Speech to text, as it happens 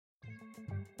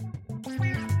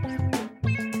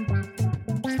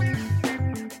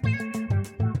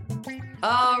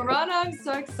Rana, I'm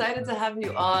so excited to have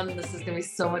you on. This is going to be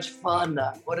so much fun.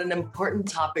 What an important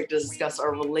topic to discuss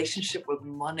our relationship with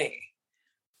money.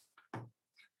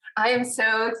 I am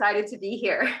so excited to be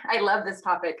here. I love this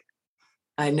topic.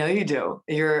 I know you do.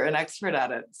 You're an expert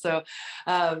at it. So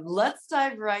let's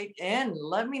dive right in.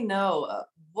 Let me know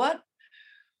what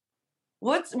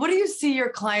do you see your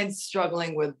clients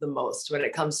struggling with the most when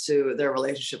it comes to their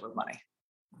relationship with money?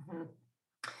 Mhm.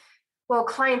 Well,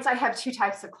 clients, I have two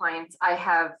types of clients. I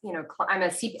have, I'm a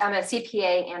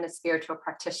CPA and a spiritual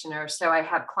practitioner. So I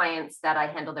have clients that I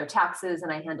handle their taxes and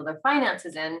I handle their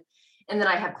finances in. And then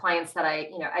I have clients that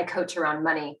I coach around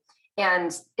money.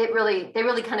 And they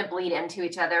really kind of bleed into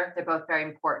each other. They're both very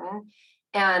important.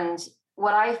 And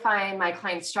what I find my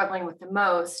clients struggling with the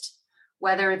most,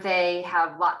 whether they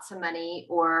have lots of money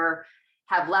or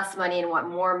have less money and want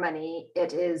more money,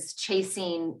 it's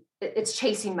chasing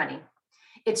money.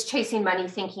 It's chasing money,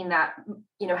 thinking that,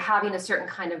 having a certain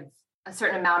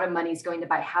amount of money is going to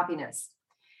buy happiness.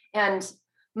 And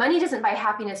money doesn't buy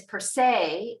happiness per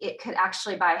se. It could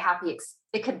actually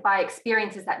it could buy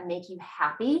experiences that make you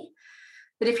happy.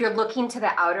 But if you're looking to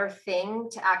the outer thing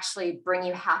to actually bring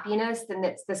you happiness, then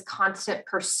it's this constant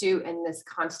pursuit and this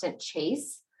constant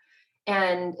chase.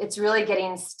 And it's really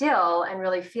getting still and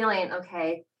really feeling,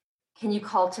 okay, can you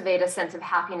cultivate a sense of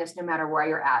happiness no matter where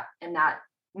you're at in that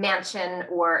mansion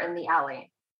or in the alley?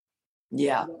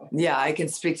 Yeah, I can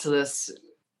speak to this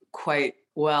quite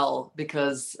well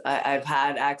because I've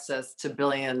had access to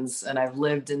billions and I've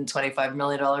lived in $25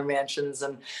 million mansions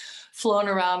and flown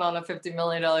around on a $50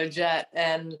 million jet.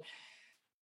 And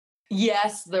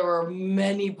yes, there were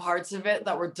many parts of it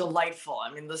that were delightful.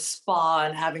 I mean, the spa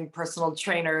and having personal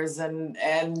trainers and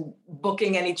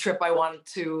booking any trip I wanted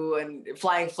to and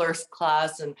flying first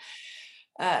class. And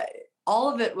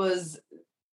all of it was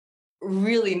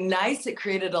really nice. It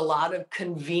created a lot of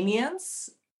convenience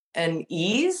and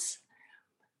ease.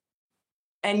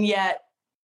 And yet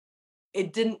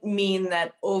it didn't mean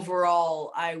that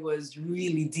overall I was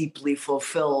really deeply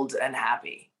fulfilled and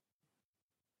happy.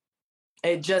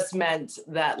 It just meant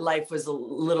that life was a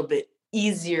little bit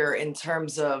easier in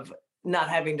terms of not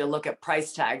having to look at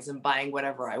price tags and buying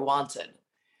whatever I wanted.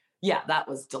 Yeah, that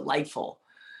was delightful.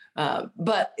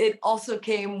 But it also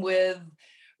came with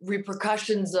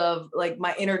repercussions of like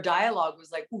my inner dialogue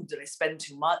was like, ooh, did I spend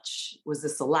too much? Was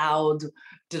this allowed?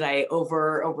 Did I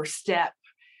overstep?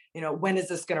 When is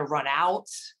this going to run out?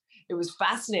 It was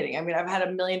fascinating. I mean, I've had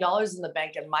 $1 million in the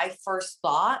bank, and my first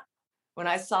thought when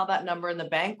I saw that number in the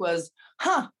bank was,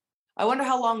 I wonder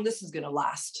how long this is going to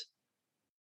last.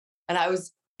 And I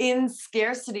was in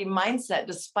scarcity mindset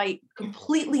despite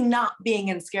completely not being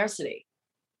in scarcity.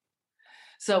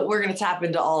 So we're going to tap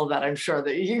into all of that. I'm sure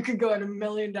that you could go in a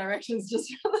million directions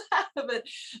just for that. But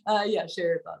share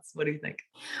your thoughts. What do you think?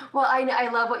 Well, I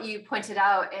love what you pointed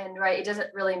out. And right, it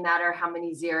doesn't really matter how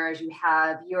many zeros you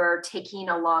have. You're taking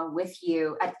along with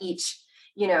you at each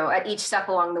step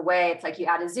along the way. It's like you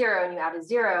add a zero and you add a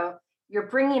zero. You're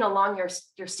bringing along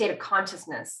your state of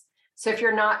consciousness. So if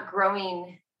you're not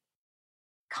growing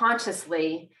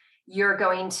consciously, you're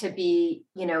going to be,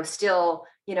 still,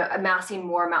 amassing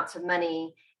more amounts of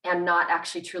money and not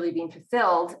actually truly being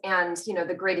fulfilled. And,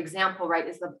 the great example, right,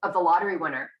 is of the lottery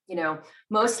winner.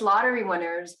 Most lottery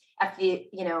winners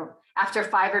after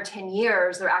 5 or 10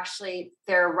 years,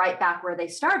 they're right back where they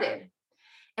started.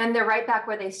 And they're right back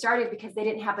where they started because they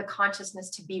didn't have the consciousness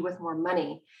to be with more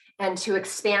money and to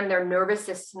expand their nervous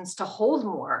systems to hold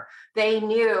more. They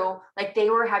knew, like, they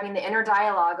were having the inner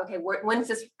dialogue. Okay, when's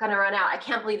this going to run out? I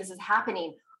can't believe this is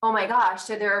happening. Oh my gosh.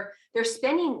 So they're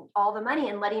spending all the money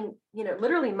and letting,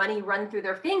 literally money run through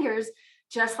their fingers,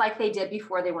 just like they did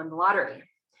before they won the lottery.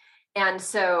 And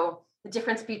so the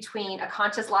difference between a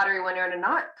conscious lottery winner and a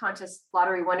not conscious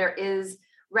lottery winner is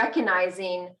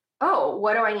recognizing, oh,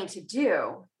 what do I need to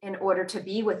do in order to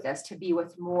be with this, to be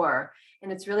with more?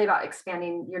 And it's really about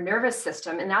expanding your nervous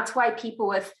system. And that's why people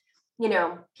with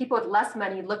less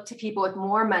money look to people with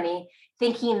more money,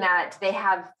 thinking that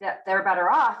they're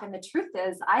better off. And the truth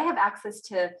is, I have access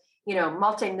to,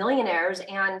 multimillionaires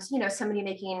and, somebody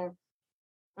making,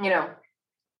 under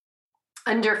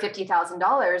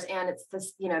 $50,000. And it's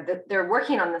this, they're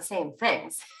working on the same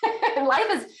things. And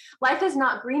life is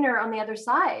not greener on the other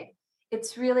side.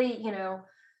 It's really,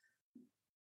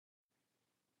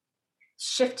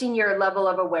 shifting your level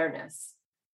of awareness.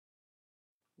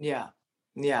 Yeah.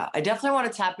 I definitely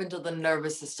want to tap into the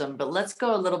nervous system, but let's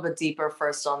go a little bit deeper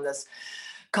first on this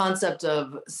concept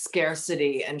of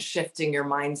scarcity and shifting your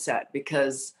mindset,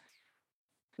 because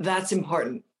that's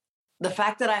important. The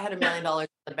fact that I had $1 million in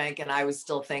the bank and I was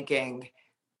still thinking,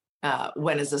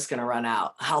 when is this going to run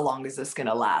out? How long is this going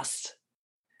to last?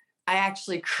 I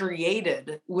actually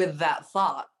created with that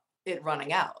thought, it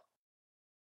running out.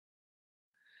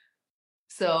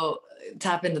 So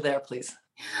tap into there, please.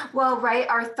 Well, right,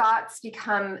 our thoughts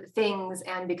become things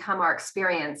and become our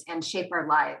experience and shape our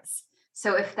lives.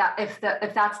 So if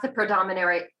that's the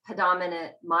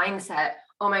predominant mindset,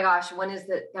 oh my gosh, when is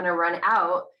it going to run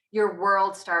out? Your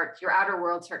outer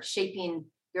world starts shaping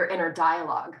your inner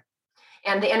dialogue.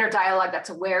 And the inner dialogue that's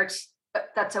aware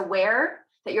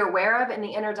that you're aware of, and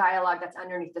the inner dialogue that's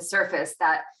underneath the surface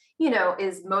that,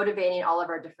 is motivating all of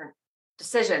our different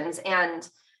decisions. And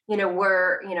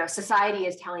society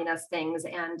is telling us things,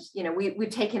 and we've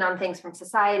taken on things from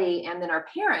society, and then our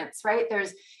parents, right?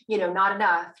 There's not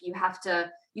enough. You have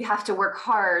to work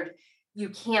hard. You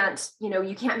can't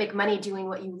make money doing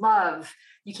what you love.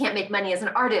 You can't make money as an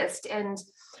artist, and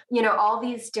all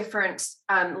these different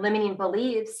limiting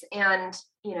beliefs. And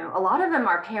a lot of them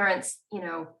our parents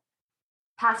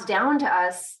passed down to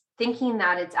us, thinking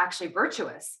that it's actually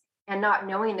virtuous, and not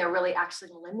knowing they're really actually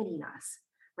limiting us.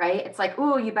 Right? It's like,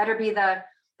 oh, you better be the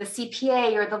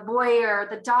CPA or the lawyer or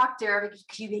the doctor,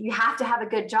 because you have to have a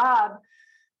good job,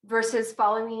 versus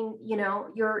following,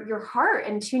 your heart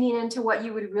and tuning into what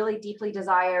you would really deeply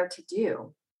desire to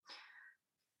do.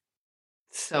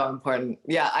 So important.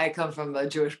 Yeah, I come from a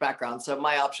Jewish background, so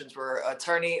my options were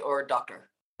attorney or doctor.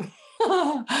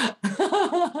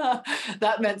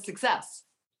 That meant success.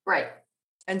 Right.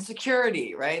 And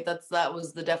security, right? That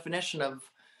was the definition of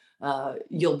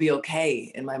you'll be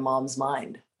okay in my mom's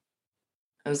mind.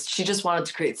 She just wanted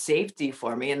to create safety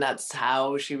for me, and that's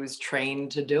how she was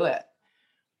trained to do it.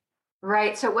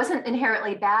 Right. So it wasn't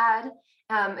inherently bad.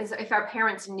 If our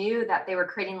parents knew that they were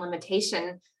creating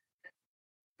limitation,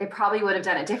 they probably would have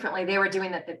done it differently. They were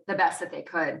doing the best that they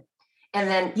could. And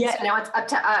then so now it's up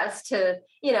to us to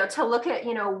look at,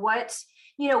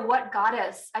 what got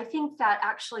us. I think that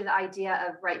actually the idea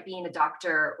of being a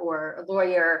doctor or a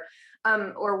lawyer,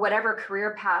 or whatever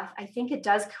career path, I think it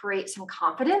does create some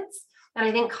confidence. And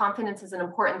I think confidence is an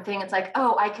important thing. It's like,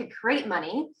 oh, I could create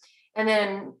money. And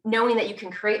then knowing that you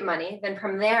can create money, then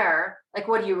from there, like,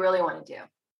 what do you really want to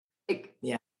do?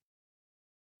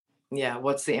 Yeah.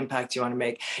 What's the impact you want to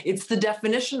make? It's the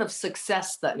definition of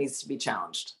success that needs to be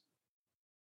challenged.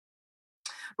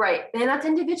 Right. And that's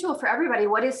individual for everybody.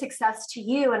 What is success to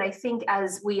you? And I think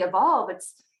as we evolve,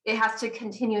 it has to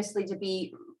continuously to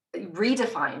be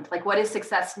redefined. Like, what is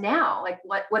success now? Like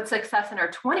what's success in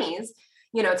our 20s?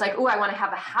 It's like, oh, I want to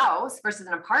have a house versus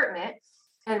an apartment.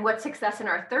 And what's success in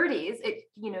our 30s?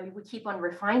 We keep on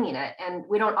refining it, and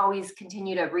we don't always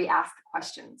continue to re-ask the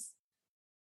questions.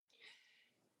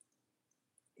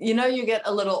 You get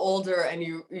a little older, and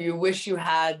you wish you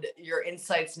had your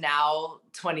insights now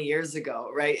 20 years ago,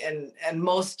 right? And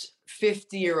most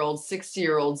 50-year-olds,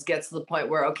 60-year-olds get to the point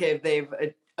where, okay, they've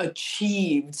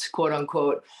achieved, quote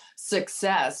unquote,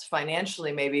 success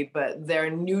financially maybe, but their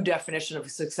new definition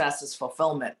of success is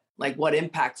fulfillment. Like, what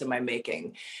impact am I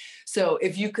making? So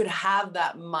if you could have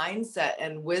that mindset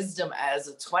and wisdom as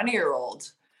a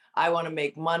 20-year-old, I want to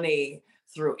make money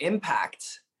through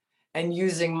impact and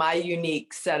using my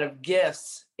unique set of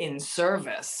gifts in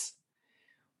service.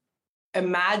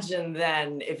 Imagine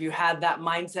then if you had that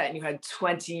mindset and you had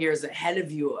 20 years ahead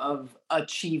of you of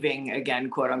achieving, again,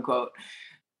 quote unquote,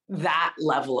 that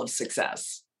level of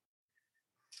success.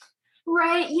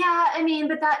 Right. Yeah. I mean,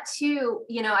 but that too,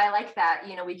 I like that,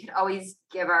 we could always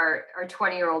give our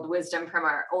 20-year-old wisdom from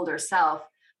our older self,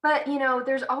 but,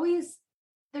 there's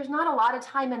not a lot of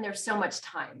time, and there's so much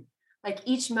time. Like,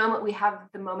 each moment we have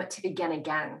the moment to begin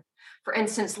again. For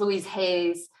instance, Louise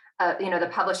Hayes, the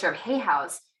publisher of Hay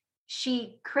House,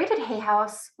 she created Hay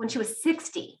House when she was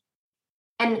 60.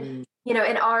 And,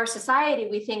 in our society,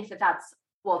 we think that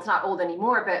it's not old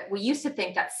anymore, but we used to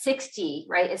think that 60,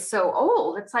 right, is so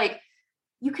old. It's like,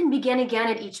 you can begin again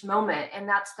at each moment. And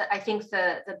that's I think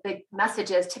the big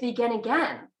message is to begin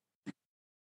again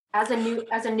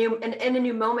in a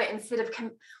new moment, instead of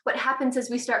what happens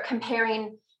is we start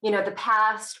comparing, the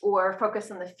past or focus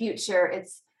on the future.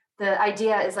 It's the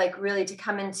idea is like really to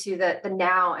come into the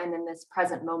now and in this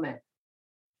present moment.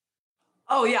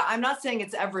 Oh yeah. I'm not saying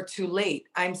it's ever too late.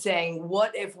 I'm saying,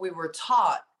 what if we were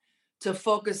taught to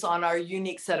focus on our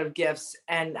unique set of gifts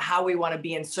and how we want to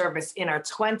be in service in our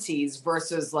 20s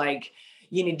versus like,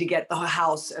 you need to get the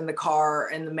house and the car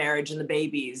and the marriage and the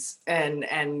babies. And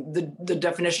the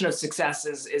definition of success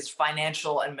is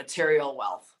financial and material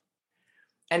wealth.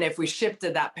 And if we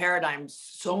shifted that paradigm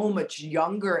so much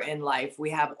younger in life, we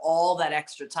have all that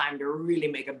extra time to really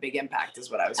make a big impact,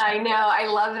 is what I was saying. I know. I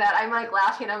love that. I'm like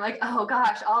laughing. I'm like, oh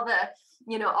gosh, all the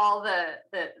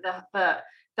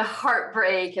the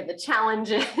heartbreak and the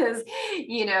challenges,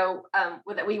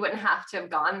 that we wouldn't have to have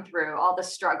gone through, all the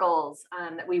struggles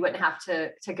that we wouldn't have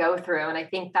to go through. And I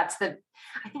think that's the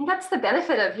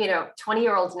benefit of,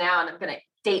 20-year-olds now, and I'm going to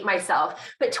date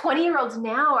myself, but 20-year-olds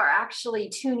now are actually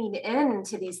tuning in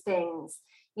to these things.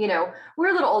 We're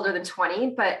a little older than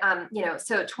 20, but,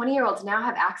 so 20-year-olds now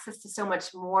have access to so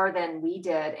much more than we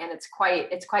did. And it's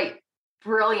quite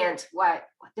brilliant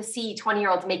to see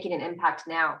 20-year-olds making an impact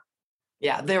now.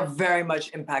 Yeah, they're very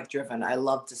much impact driven. I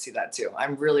love to see that too.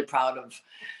 I'm really proud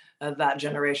of that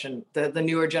generation. The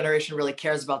newer generation really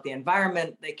cares about the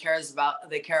environment. They care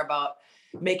about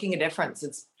making a difference.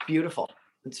 It's beautiful.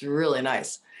 It's really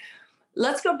nice.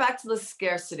 Let's go back to the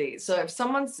scarcity. So if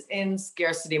someone's in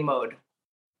scarcity mode,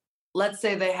 let's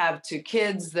say they have 2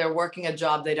 kids, they're working a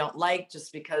job they don't like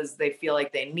just because they feel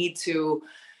like they need to.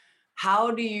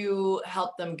 How do you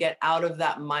help them get out of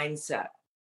that mindset?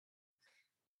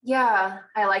 Yeah,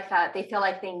 I like that. They feel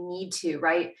like they need to,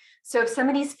 right? So if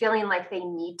somebody's feeling like they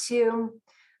need to,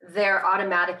 they're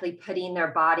automatically putting their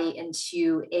body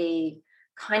into a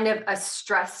kind of a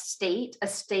stress state, a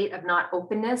state of not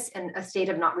openness and a state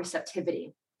of not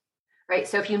receptivity, right?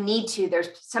 So if you need to, there's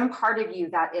some part of you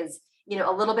that is,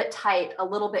 a little bit tight, a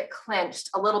little bit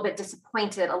clenched, a little bit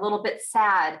disappointed, a little bit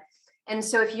sad. And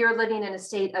so if you're living in a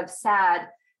state of sad,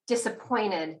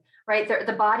 disappointed, right,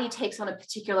 the body takes on a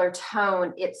particular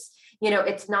tone. It's,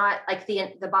 it's not like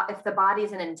if the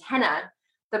body's an antenna,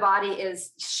 the body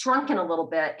is shrunken a little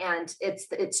bit and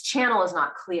its channel is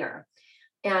not clear.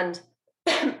 And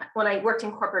when I worked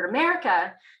in corporate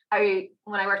America,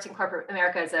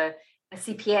 as a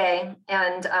CPA,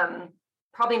 and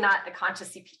probably not a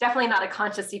conscious CPA, definitely not a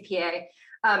conscious CPA,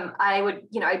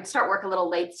 I'd start work a little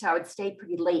late, so I would stay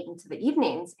pretty late into the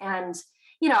evenings. And,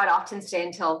 I'd often stay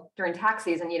until during tax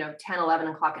season, 10, 11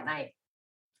 o'clock at night.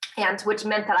 And which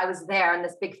meant that I was there in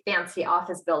this big fancy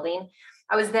office building.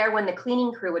 I was there when the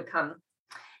cleaning crew would come.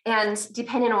 And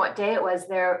depending on what day it was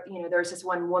there was this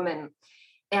one woman,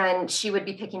 and she would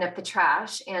be picking up the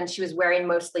trash, and she was wearing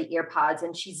mostly ear pods,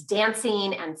 and she's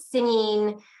dancing and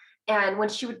singing. And when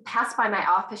she would pass by my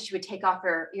office, she would take off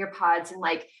her ear pods and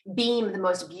like beam the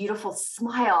most beautiful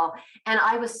smile. And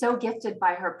I was so gifted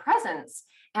by her presence.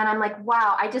 And I'm like,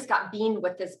 wow, I just got beamed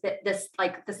with this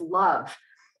love.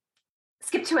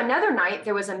 Skip to another night,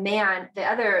 there was a man, the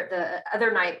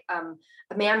other night,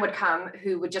 a man would come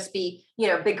who would just be,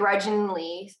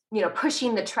 begrudgingly,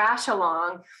 pushing the trash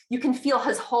along. You can feel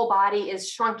his whole body is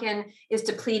shrunken, is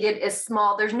depleted, is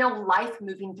small. There's no life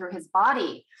moving through his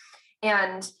body.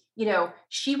 And,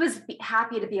 she was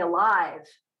happy to be alive.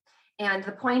 And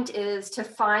the point is to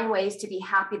find ways to be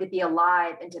happy to be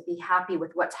alive and to be happy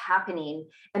with what's happening.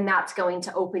 And that's going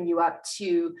to open you up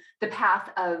to the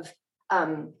path of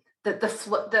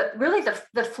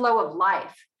the flow of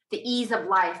life, the ease of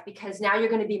life, because now you're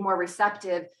going to be more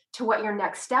receptive to what your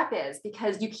next step is,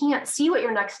 because you can't see what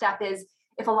your next step is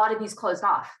if a lot of you's closed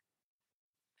off.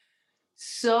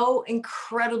 So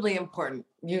incredibly important.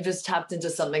 You just tapped into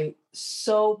something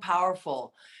so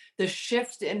powerful. The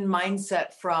shift in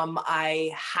mindset from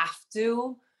I have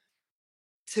to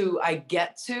I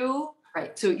get to,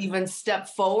 right, to even step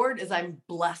forward is I'm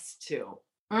blessed to.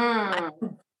 I'm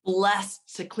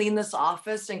blessed to clean this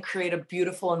office and create a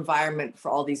beautiful environment for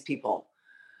all these people.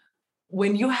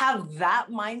 When you have that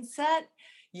mindset,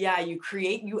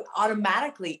 you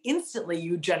automatically, instantly,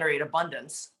 you generate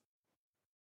abundance.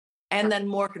 And then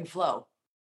more can flow.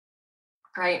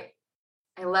 Right.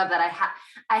 I love that.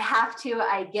 I have to,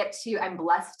 I get to, I'm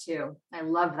blessed to. I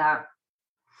love that.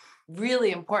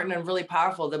 Really important and really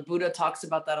powerful. The Buddha talks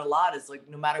about that a lot. Is like,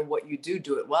 no matter what you do,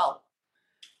 do it well.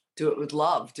 Do it with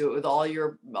love. Do it with all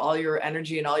your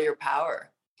energy and all your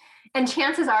power. And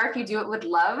chances are, if you do it with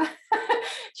love,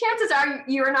 chances are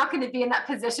you're not going to be in that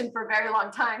position for a very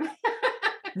long time.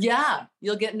 Yeah.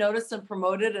 You'll get noticed and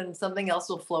promoted, and something else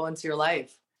will flow into your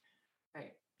life.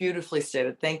 Right. Beautifully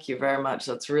stated. Thank you very much.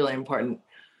 That's really important.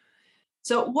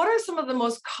 So what are some of the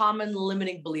most common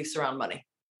limiting beliefs around money?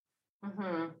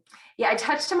 Mm-hmm. Yeah, I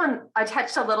touched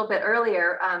a little bit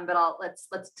earlier, but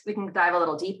we can dive a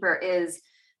little deeper. Is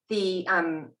the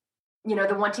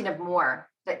the wanting of more,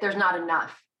 that there's not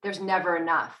enough, there's never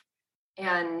enough,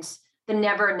 and the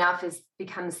never enough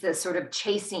becomes this sort of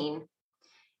chasing,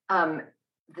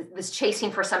 this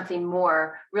chasing for something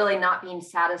more, really not being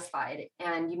satisfied.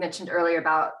 And you mentioned earlier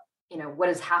about what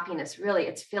is happiness? Really,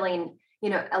 it's feeling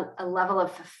a level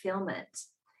of fulfillment,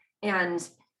 and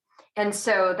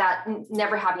so that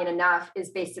never having enough is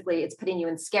basically, it's putting you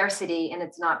in scarcity, and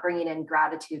it's not bringing in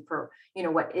gratitude for,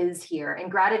 what is here.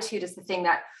 And gratitude is the thing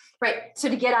that, right. So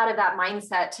to get out of that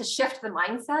mindset, to shift the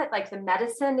mindset, like the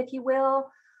medicine, if you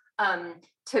will,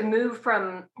 To move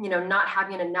from, not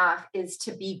having enough is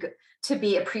to be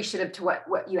appreciative to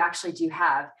what you actually do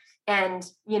have. And,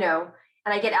 and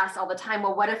I get asked all the time,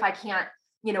 well, what if I can't,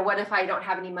 what if I don't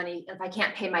have any money, if I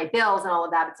can't pay my bills and all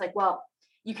of that? It's like, well,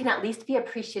 you can at least be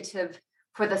appreciative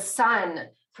for the sun,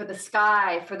 for the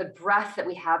sky, for the breath that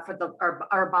we have, for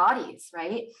our bodies,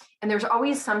 right? And there's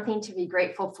always something to be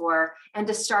grateful for. And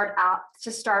to start off,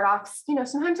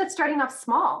 sometimes it's starting off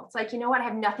small. It's like, you know what, I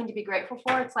have nothing to be grateful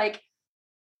for. It's like,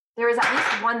 there is at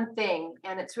least one thing,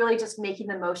 and it's really just making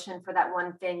the motion for that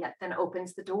one thing that then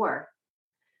opens the door.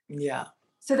 Yeah.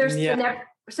 So there's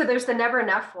the never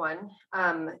enough one.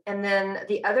 And then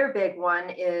the other big one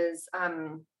is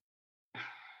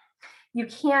you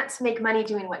can't make money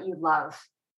doing what you love.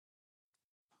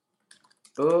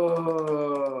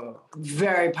 Oh,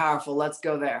 very powerful. Let's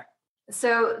go there.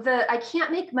 So I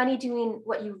can't make money doing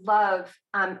what you love,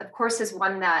 of course, is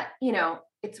one that,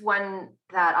 it's one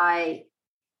that I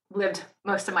lived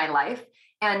most of my life.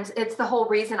 And it's the whole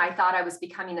reason I thought I was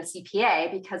becoming a CPA,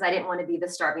 because I didn't want to be the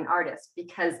starving artist,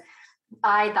 because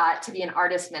I thought to be an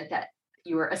artist meant that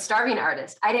you were a starving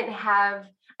artist. I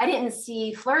didn't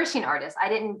see flourishing artists.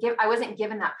 I wasn't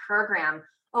given that program.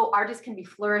 Oh, artists can be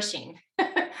flourishing.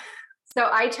 So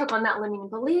I took on that limiting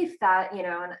belief that,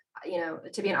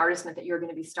 to be an artist meant that you were going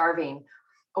to be starving,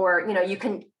 or, you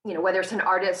can, whether it's an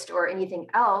artist or anything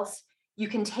else, you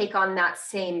can take on that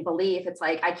same belief. It's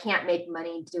like, I can't make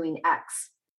money doing X.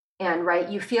 And right,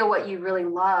 you feel what you really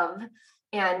love.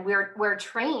 And we're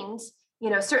trained,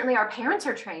 certainly our parents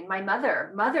are trained. My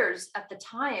mothers at the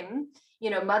time,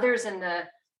 mothers in the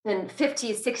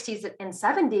 50s, 60s, and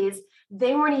 70s,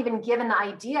 they weren't even given the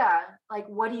idea, like,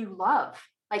 what do you love?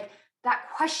 Like, that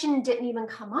question didn't even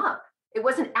come up. It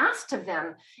wasn't asked of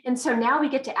them. And so now we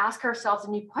get to ask ourselves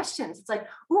new questions. It's like,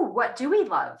 ooh, what do we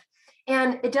love?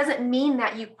 And it doesn't mean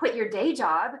that you quit your day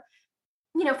job.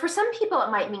 For some people,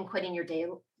 it might mean quitting your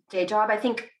day job. I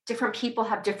think different people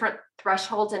have different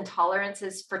thresholds and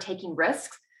tolerances for taking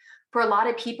risks. For a lot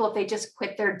of people, if they just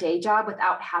quit their day job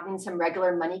without having some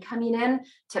regular money coming in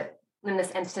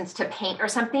this instance, to paint or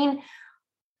something,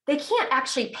 they can't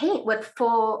actually paint with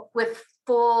full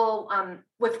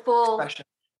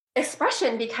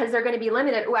expression, because they're going to be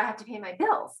limited. Oh, I have to pay my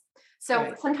bills. So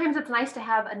right. Sometimes it's nice to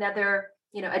have another,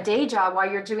 a day job while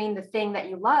you're doing the thing that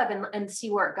you love, and see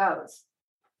where it goes.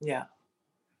 Yeah.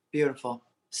 Beautiful.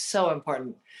 So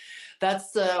important.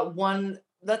 That's the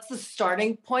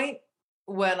starting point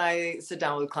when I sit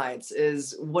down with clients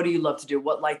is, what do you love to do?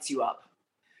 What lights you up?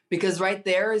 Because right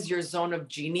there is your zone of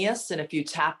genius. And if you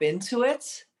tap into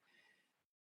it,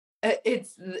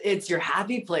 it's your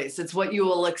happy place. It's what you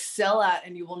will excel at,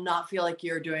 and you will not feel like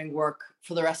you're doing work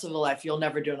for the rest of your life. You'll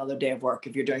never do another day of work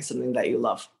if you're doing something that you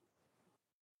love.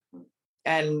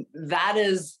 And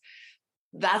that's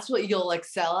what you'll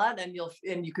excel at, and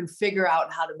you can figure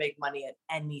out how to make money at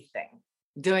anything.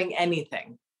 Doing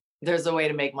anything, there's a way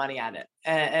to make money at it.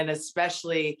 And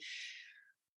especially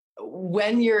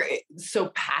when you're so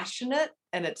passionate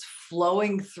and it's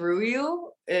flowing through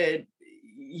you,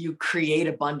 you create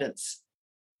abundance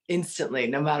instantly,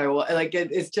 no matter what. Like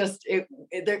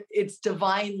it's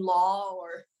divine law,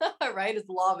 or right? It's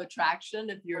the law of attraction.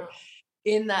 If you're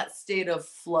in that state of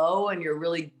flow and you're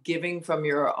really giving from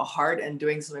your heart and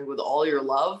doing something with all your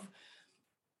love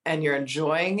and you're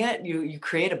enjoying it, you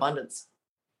create abundance.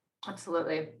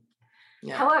 Absolutely.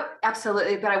 Yeah.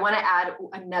 Absolutely. But I want to add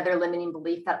another limiting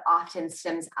belief that often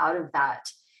stems out of that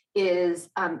is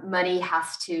money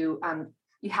has to,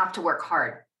 you have to work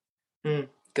hard.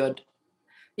 Good.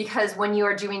 Because when you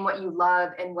are doing what you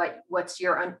love and what's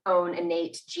your own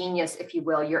innate genius, if you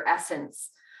will, your essence,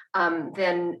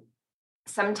 then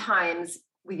sometimes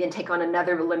we then take on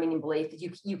another limiting belief that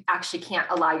you actually can't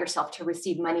allow yourself to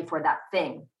receive money for that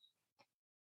thing.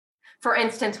 For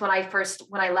instance, when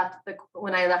I left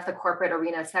the corporate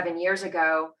arena 7 years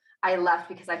ago, I left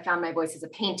because I found my voice as a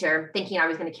painter, thinking I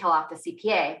was going to kill off the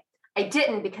CPA. I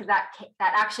didn't, because that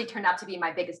actually turned out to be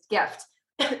my biggest gift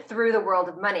through the world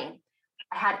of money.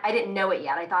 I didn't know it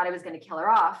yet. I thought I was going to kill her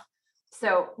off.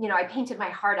 So, I painted my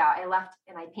heart out. I left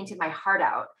and I painted my heart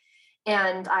out.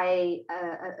 And a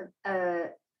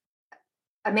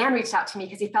man reached out to me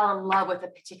because he fell in love with a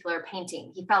particular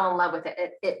painting. He fell in love with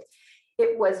it.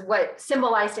 It was what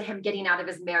symbolized to him getting out of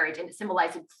his marriage, and it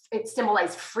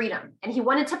symbolized freedom. And he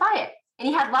wanted to buy it, and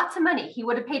he had lots of money. He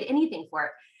would have paid anything for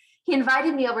it. He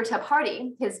invited me over to a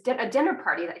party, a dinner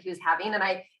party that he was having. And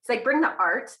he's like, bring the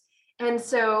art. And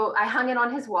so I hung it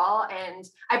on his wall, and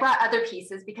I brought other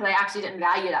pieces because I actually didn't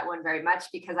value that one very much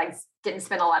because I didn't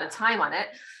spend a lot of time on it.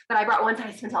 But I brought one that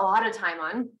I spent a lot of time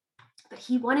on. But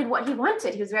he wanted what he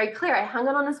wanted. He was very clear. I hung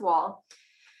it on his wall.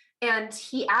 And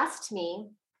he asked me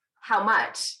how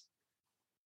much.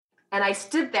 And I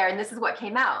stood there, and this is what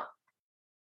came out.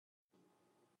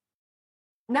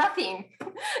 Nothing,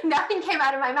 nothing came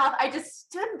out of my mouth. I just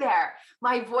stood there.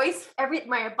 My voice,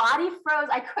 my body froze.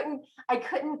 I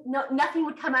couldn't, no, nothing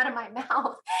would come out of my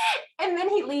mouth. And then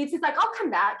he leaves. He's like, I'll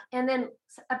come back. And then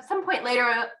at some point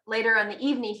later in the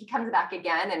evening, he comes back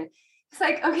again, and it's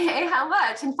like, okay, how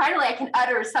much? And finally I can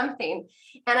utter something.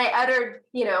 And I uttered,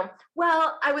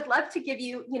 well, I would love to give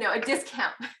you, a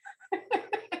discount.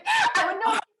 I would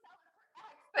know,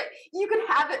 but you could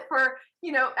have it for,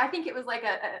 I think it was like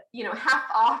a half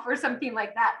off or something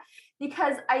like that,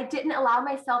 because I didn't allow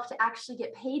myself to actually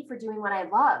get paid for doing what I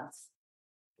loved.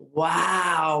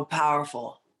 Wow.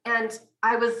 Powerful. And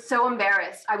I was so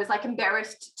embarrassed. I was like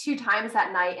embarrassed 2 times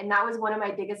that night. And that was one of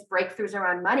my biggest breakthroughs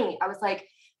around money. I was like,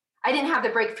 I didn't have the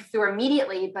breakthrough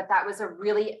immediately, but that was a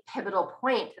really pivotal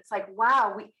point. It's like,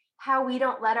 wow, how we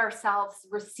don't let ourselves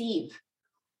receive.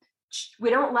 We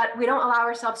don't allow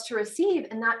ourselves to receive.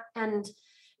 And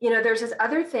there's this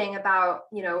other thing about,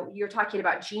 you're talking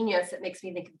about genius. It makes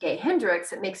me think of Gay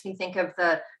Hendricks. It makes me think of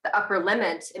the upper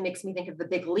limit. It makes me think of the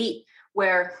big leap,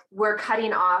 where we're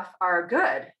cutting off our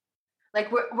good.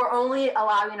 Like we're only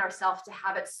allowing ourselves to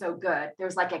have it so good.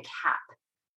 There's like a cap.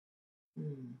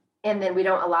 And then we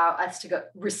don't allow us to go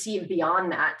receive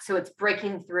beyond that. So it's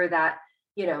breaking through that,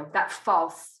 that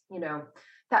false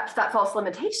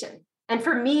limitation. And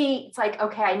for me, it's like,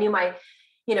 okay, I knew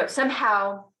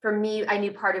somehow for me, I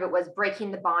knew part of it was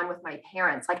breaking the bond with my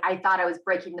parents. Like I thought I was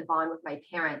breaking the bond with my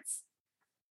parents.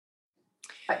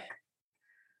 But,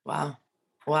 wow.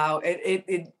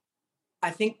 It I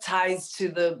think ties to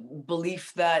the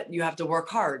belief that you have to work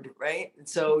hard, right?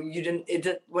 So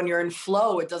when you're in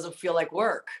flow, it doesn't feel like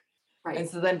work. right. And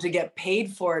so then to get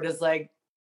paid for it is like,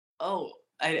 oh,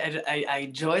 I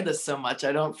enjoy this so much.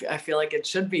 I feel like it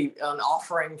should be an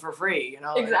offering for free,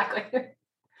 Exactly.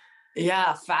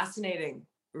 Yeah. Fascinating,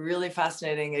 really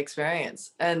fascinating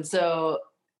experience. And so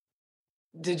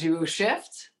did you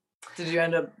shift? Did you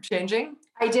end up changing?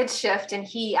 I did shift, and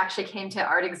he actually came to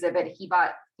art exhibit. He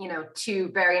bought,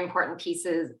 2 very important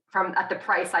pieces at the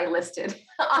price I listed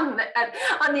on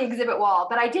the exhibit wall.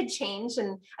 But I did change,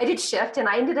 and I did shift, and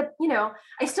I ended up,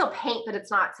 I still paint, but it's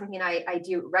not something I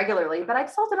do regularly. But I've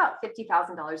sold about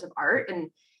 $50,000 of art in,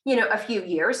 a few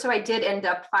years. So I did end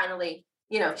up finally,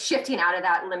 shifting out of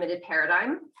that limited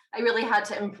paradigm. I really had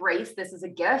to embrace this as a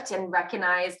gift and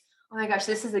recognize, oh my gosh,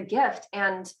 this is a gift.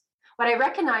 And what I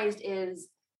recognized is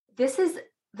this is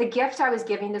the gift I was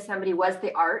giving to somebody was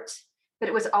the art, but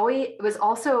it was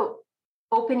also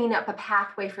opening up a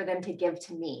pathway for them to give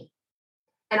to me.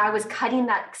 And I was cutting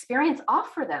that experience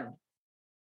off for them.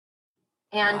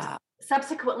 And wow.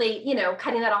 Subsequently,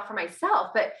 cutting that off for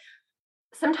myself. But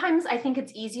sometimes I think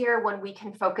it's easier when we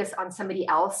can focus on somebody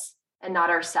else and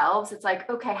not ourselves. It's like,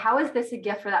 okay, how is this a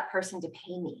gift for that person to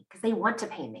pay me? Because they want to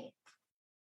pay me.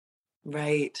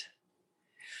 Right.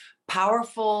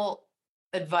 Powerful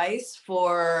advice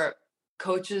for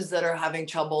coaches that are having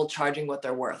trouble charging what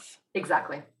they're worth.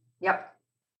 Exactly. Yep.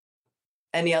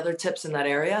 Any other tips in that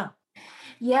area?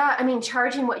 Yeah. I mean,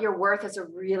 charging what you're worth is a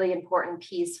really important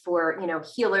piece for,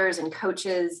 healers and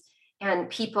coaches and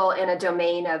people in a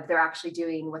domain of they're actually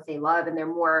doing what they love. And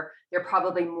they're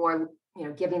probably more,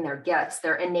 giving their gifts,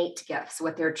 their innate gifts,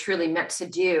 what they're truly meant to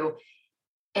do.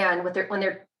 And when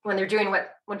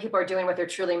people are doing what they're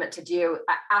truly meant to do,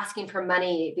 asking for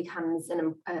money becomes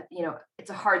it's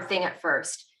a hard thing at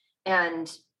first.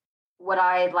 And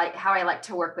how I like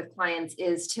to work with clients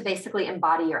is to basically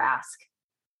embody your ask,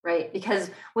 right?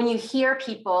 Because when you hear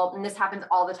people, and this happens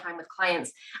all the time with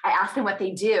clients, I ask them what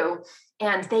they do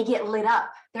and they get lit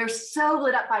up. They're so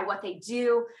lit up by what they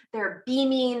do. They're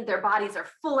beaming, their bodies are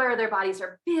fuller, their bodies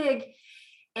are big.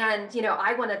 And,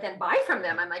 I want to then buy from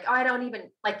them. I'm like, oh, I don't even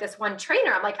like this one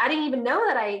trainer. I'm like, I didn't even know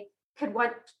that I could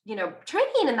want,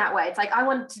 training in that way. It's like, I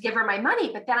wanted to give her my money,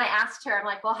 but then I asked her, I'm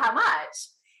like, well, how much,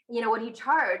 what do you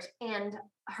charge? And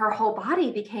her whole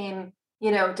body became,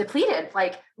 depleted.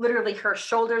 Like literally her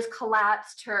shoulders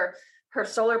collapsed, her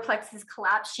solar plexus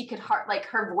collapsed. She could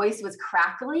her voice was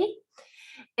crackly.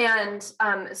 And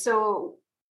so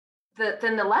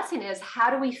then the lesson is, how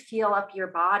do we feel up your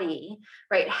body,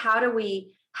 right? How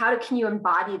can you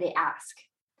embody the ask,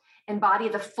 embody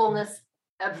the fullness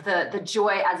of the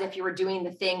joy as if you were doing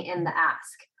the thing in the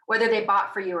ask, whether they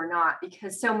bought for you or not?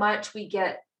 Because so much we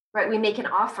make an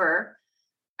offer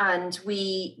and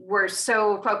we're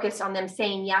so focused on them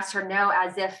saying yes or no,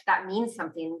 as if that means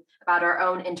something about our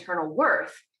own internal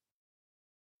worth.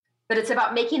 But it's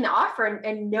about making the offer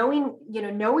and knowing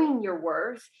your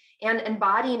worth and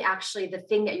embodying actually the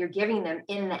thing that you're giving them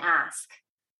in the ask.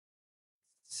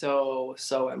 So,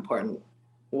 so important.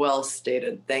 Well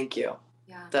stated. Thank you.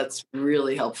 Yeah. That's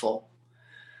really helpful.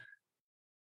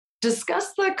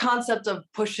 Discuss the concept of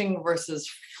pushing versus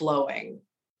flowing.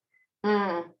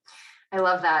 Mm, I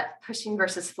love that. Pushing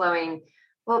versus flowing.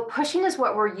 Well, pushing is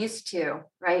what we're used to,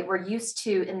 right? We're used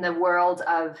to in the world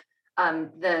of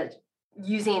the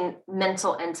using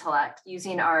mental intellect,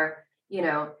 using our,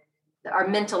 our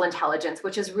mental intelligence,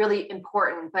 which is really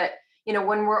important. But,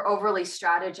 when we're overly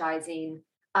strategizing,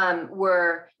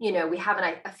 we have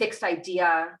a fixed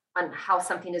idea on how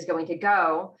something is going to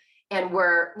go. And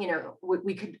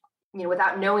we could,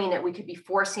 without knowing it, we could be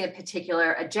forcing a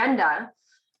particular agenda.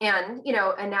 And,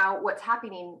 and now what's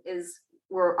happening is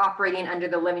we're operating under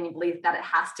the limiting belief that it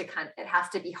has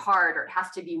to be hard, or it has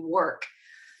to be work.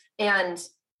 And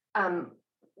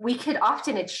we could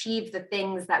often achieve the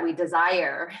things that we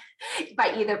desire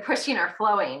by either pushing or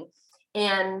flowing.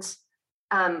 And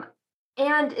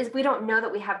if we don't know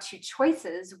that we have two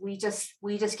choices, we just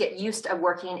get used to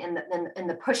working in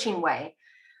the pushing way.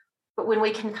 But when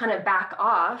we can kind of back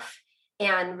off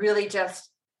and really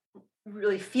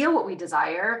feel what we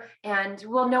desire, and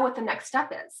we'll know what the next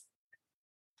step is.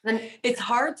 Then it's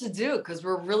hard to do because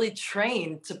we're really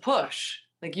trained to push.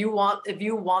 Like if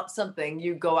you want something,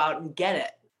 you go out and get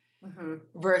it,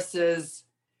 versus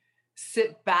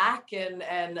sit back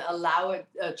and allow it,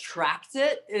 attract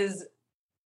it is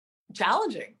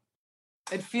challenging.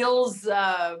 It feels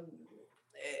almost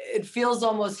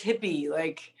hippie,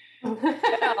 like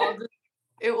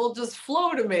it will just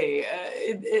flow to me.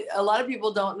 A lot of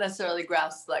people don't necessarily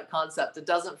grasp that concept. It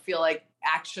doesn't feel like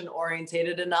action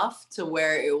orientated enough to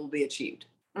where it will be achieved.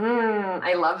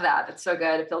 I love that. It's so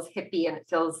good. It feels hippie, and it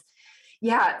feels,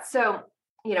 yeah. So,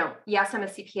 yes, I'm a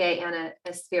CPA and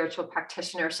a spiritual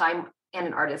practitioner. So and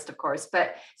an artist, of course,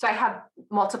 but so I have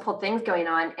multiple things going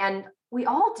on, and we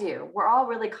all do. We're all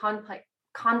really complex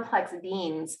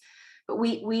beings, but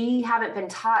we haven't been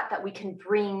taught that we can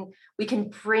bring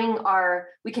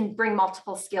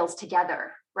multiple skills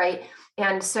together, right?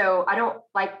 And so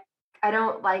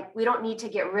we don't need to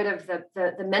get rid of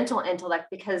the mental intellect,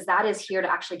 because that is here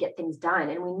to actually get things done,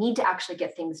 and we need to actually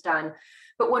get things done.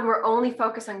 But when we're only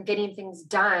focused on getting things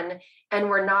done, and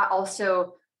we're not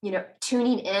also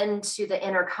tuning into the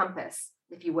inner compass,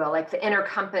 if you will, like the inner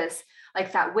compass,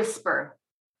 like that whisper.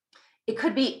 It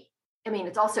could be,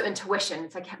 it's also intuition.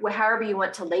 It's like however you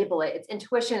want to label it. It's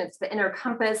intuition. It's the inner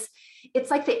compass.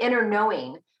 It's like the inner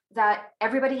knowing that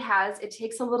everybody has. It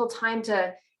takes a little time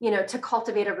to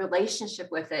cultivate a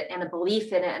relationship with it, and a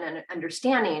belief in it, and an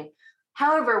understanding.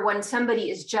 However, when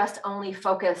somebody is just only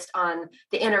focused on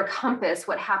the inner compass,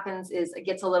 what happens is it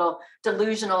gets a little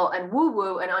delusional and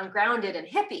woo-woo and ungrounded and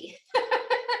hippie.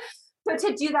 So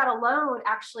to do that alone,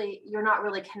 actually, you're not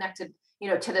really connected,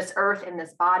 to this earth and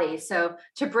this body. So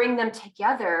to bring them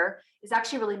together is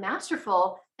actually really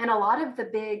masterful. And a lot of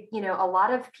a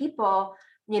lot of people,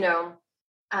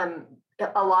 a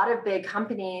lot of big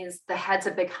companies, the heads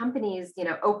of big companies,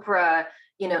 Oprah,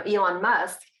 Elon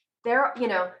Musk, they're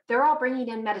all bringing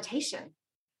in meditation.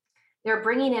 They're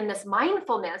bringing in this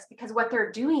mindfulness, because what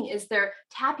they're doing is they're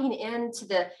tapping into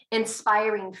the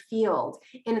inspiring field.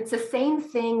 And it's the same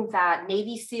thing that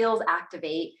Navy SEALs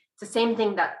activate. It's the same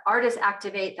thing that artists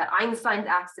activate, that Einsteins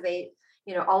activate.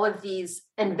 All of these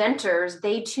inventors,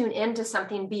 they tune into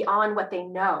something beyond what they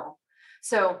know.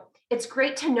 So it's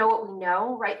great to know what we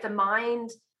know, right? The mind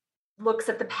looks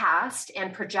at the past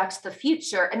and projects the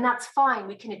future, and that's fine.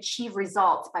 We can achieve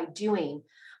results by doing.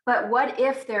 But what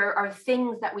if there are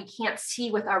things that we can't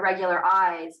see with our regular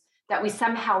eyes that we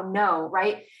somehow know,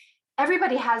 right?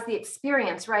 Everybody has the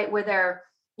experience, right? Where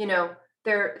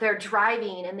they're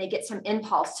driving and they get some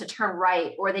impulse to turn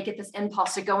right, or they get this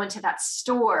impulse to go into that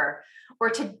store, or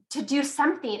to do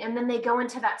something. And then they go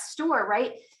into that store,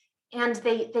 right? And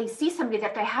they see somebody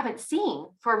that they haven't seen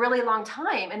for a really long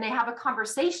time, and they have a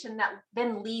conversation that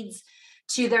then leads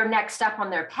to their next step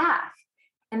on their path.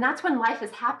 And that's when life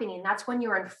is happening. That's when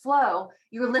you're in flow.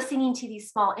 You're listening to these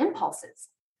small impulses.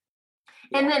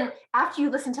 Yeah. And then after you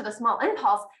listen to the small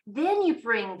impulse, then you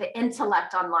bring the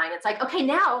intellect online. It's like, okay,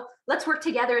 now let's work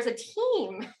together as a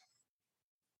team.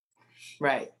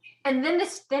 Right. And then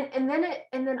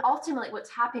ultimately what's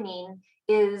happening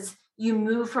is you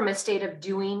move from a state of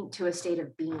doing to a state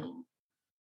of being.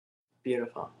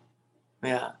 Beautiful.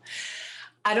 Yeah.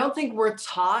 I don't think we're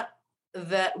taught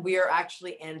that we are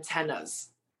actually antennas,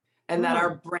 and that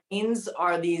our brains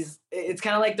are it's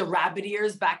kind of like the rabbit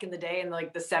ears back in the day, in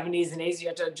like the 70s and 80s. You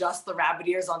had to adjust the rabbit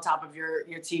ears on top of your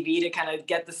TV to kind of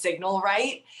get the signal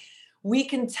right. We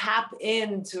can tap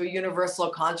into a universal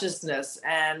consciousness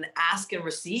and ask and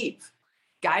receive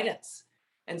guidance.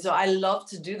 And so I love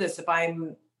to do this. If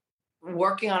I'm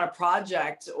working on a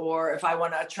project or if I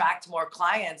want to attract more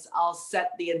clients, I'll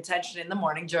set the intention in the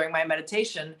morning during my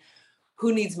meditation.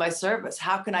 Who needs my service?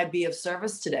 How can I be of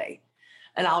service today?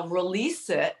 And I'll release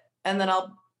it, and then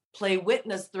I'll play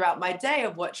witness throughout my day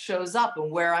of what shows up and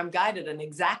where I'm guided, and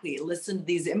exactly listen to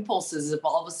these impulses. If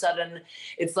all of a sudden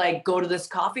it's like, go to this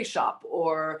coffee shop,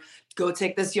 or go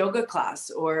take this yoga class,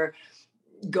 or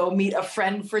go meet a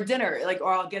friend for dinner, like,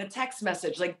 or I'll get a text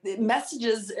message, like the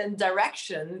messages and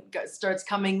direction starts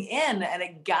coming in, and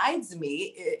it guides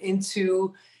me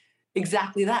into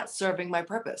exactly that, serving my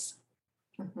purpose.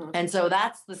 Mm-hmm. And so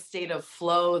that's the state of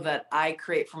flow that I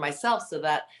create for myself, so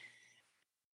that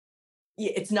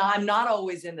I'm not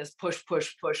always in this push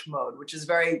mode, which is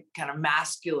very kind of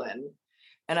masculine.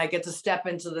 And I get to step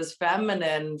into this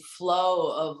feminine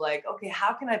flow of like, okay,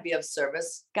 how can I be of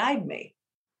service? Guide me.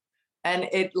 And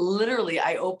it literally,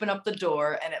 I open up the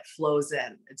door and it flows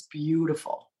in. It's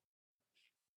beautiful.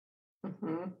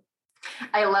 Mm-hmm.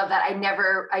 I love that. I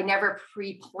never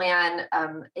pre-plan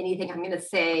anything I'm going to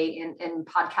say in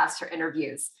podcasts or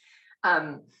interviews.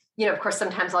 Of course,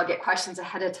 sometimes I'll get questions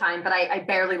ahead of time, but I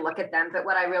barely look at them. But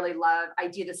what I really love, I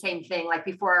do the same thing. Like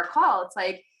before our call, it's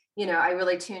like, I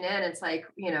really tune in. It's like,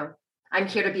 I'm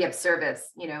here to be of service,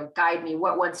 guide me.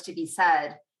 What wants to be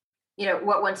said?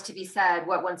 What wants to be said,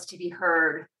 what wants to be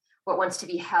heard, what wants to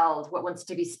be held, what wants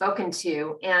to be spoken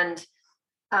to. And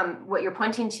what you're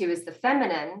pointing to is the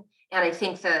feminine. And I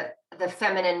think the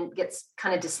feminine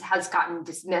has gotten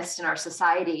dismissed in our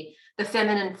society, the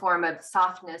feminine form of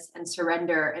softness and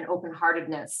surrender and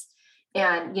open-heartedness.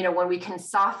 And, when we can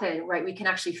soften, right, we can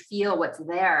actually feel what's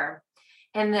there.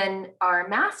 And then our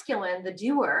masculine, the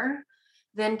doer,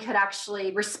 then could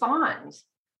actually respond.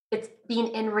 It's being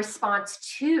in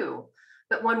response to.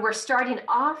 But when we're starting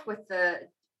off with the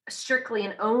strictly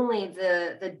and only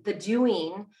the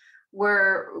doing,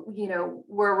 we're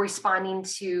responding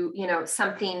to,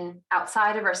 something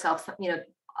outside of ourselves,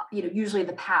 usually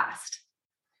the past.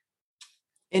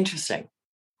 Interesting.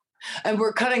 And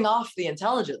we're cutting off the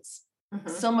intelligence. Mm-hmm.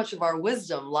 So much of our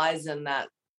wisdom lies in that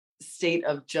state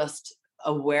of just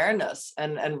awareness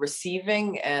and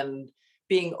receiving and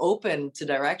being open to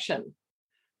direction,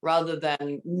 rather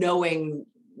than knowing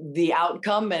the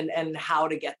outcome and how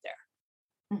to get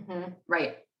there. Mm-hmm.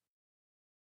 Right.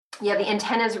 Yeah, the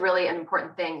intent is really an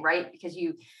important thing, right? Because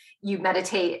you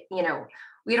meditate,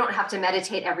 we don't have to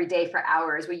meditate every day for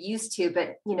hours. We used to,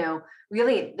 but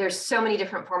really there's so many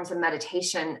different forms of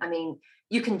meditation. I mean,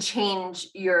 you can change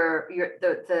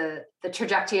the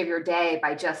trajectory of your day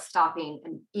by just stopping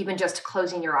and even just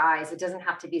closing your eyes. It doesn't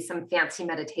have to be some fancy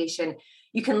meditation.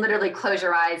 You can literally close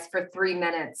your eyes for 3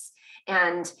 minutes.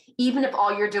 And even if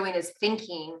all you're doing is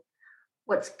thinking,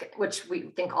 which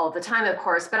we think all the time, of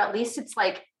course, but at least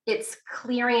it's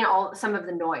clearing some of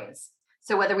the noise.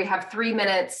 So whether we have 3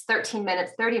 minutes, 13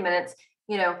 minutes, 30 minutes,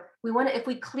 if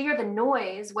we clear the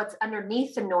noise, what's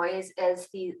underneath the noise is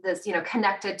this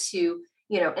connected to,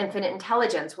 infinite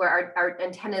intelligence, where our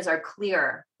antennas are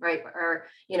clear, right? Or,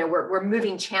 we're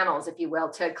moving channels, if you will,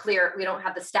 to clear. We don't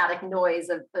have the static noise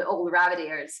of the old rabbit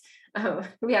ears.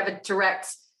 We have a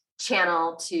direct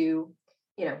channel to,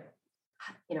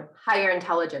 higher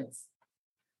intelligence.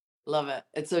 Love it.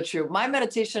 It's so true. My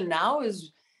meditation now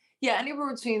is,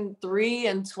 anywhere between 3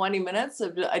 and 20 minutes.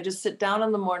 I just sit down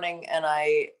in the morning and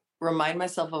I remind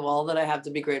myself of all that I have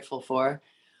to be grateful for.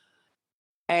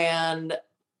 And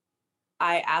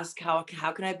I ask, how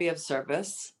can I be of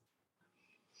service?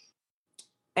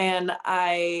 And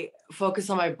I focus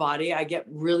on my body. I get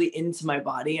really into my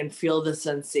body and feel the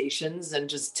sensations and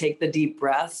just take the deep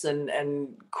breaths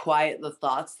and quiet the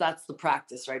thoughts. That's the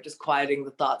practice, right? Just quieting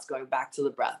the thoughts, going back to the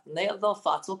breath. And the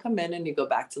thoughts will come in and you go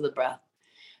back to the breath.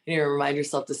 And you remind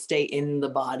yourself to stay in the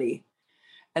body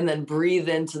and then breathe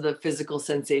into the physical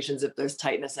sensations if there's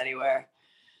tightness anywhere.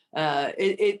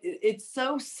 It's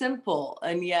so simple,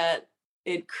 and yet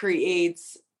it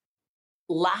creates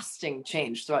lasting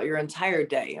change throughout your entire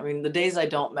day. I mean, the days I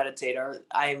don't meditate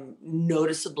I'm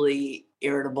noticeably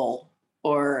irritable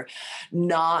or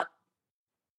not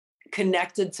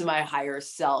connected to my higher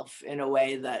self in a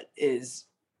way that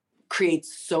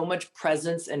creates so much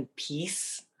presence and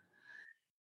peace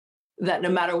that no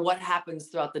matter what happens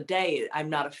throughout the day, I'm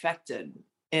not affected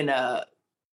in a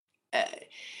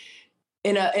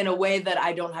way that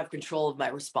I don't have control of my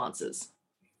responses.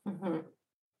 Mm-hmm. Does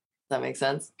that make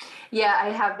sense? Yeah, I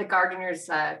have the gardeners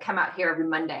come out here every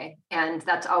Monday, and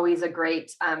that's always a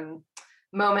great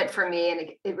moment for me.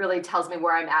 And it really tells me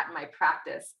where I'm at in my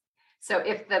practice. So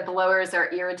if the blowers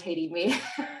are irritating me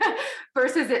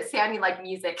versus it sounding like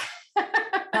music.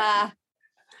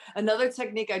 Another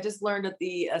technique I just learned at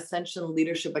the Ascension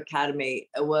Leadership Academy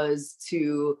was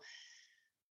to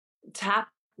tap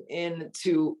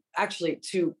into, actually,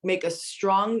 to make a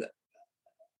strong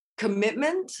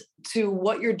commitment to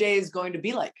what your day is going to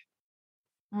be like.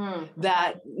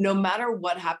 That no matter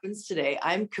what happens today,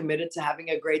 I'm committed to having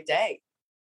a great day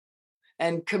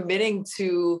and committing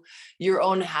to your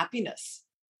own happiness.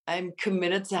 I'm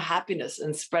committed to happiness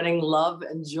and spreading love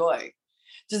and joy.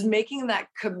 Just making that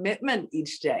commitment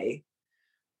each day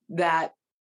that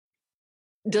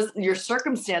does your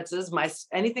circumstances,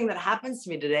 anything that happens to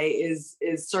me today is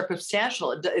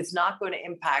circumstantial. It's not going to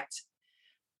impact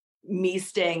me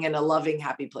staying in a loving,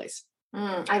 happy place.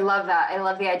 I love that. I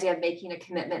love the idea of making a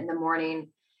commitment in the morning,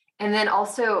 and then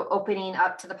also opening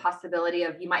up to the possibility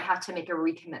of you might have to make a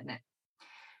recommitment,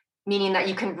 meaning that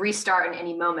you can restart in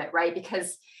any moment, right?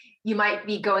 Because you might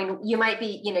be, you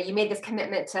made this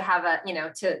commitment to have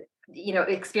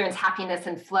experience happiness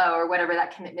and flow or whatever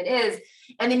that commitment is.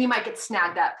 And then you might get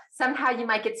snagged up. Somehow you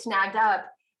might get snagged up.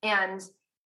 And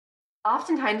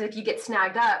oftentimes if you get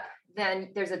snagged up,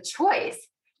 then there's a choice.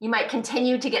 You might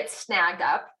continue to get snagged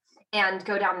up and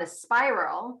go down this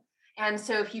spiral. And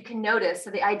so if you can notice,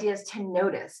 so the idea is to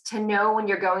notice, to know when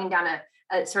you're going down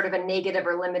a sort of a negative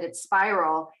or limited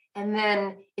spiral. And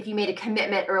then if you made a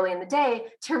commitment early in the day,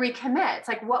 to recommit. It's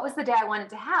like, what was the day I wanted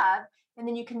to have? And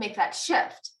then you can make that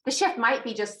shift. The shift might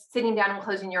be just sitting down and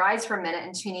closing your eyes for a minute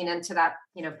and tuning into that,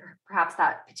 perhaps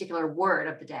that particular word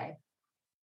of the day.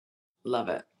 Love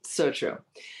it. So true.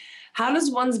 How does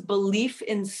one's belief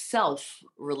in self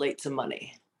relate to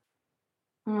money?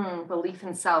 Belief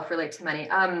in self relate to money.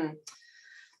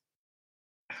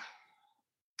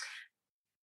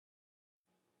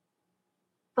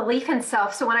 Belief in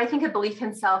self. So when I think of belief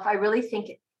in self, I relate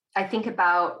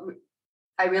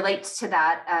to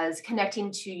that as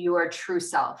connecting to your true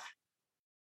self.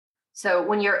 So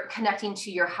when you're connecting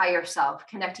to your higher self,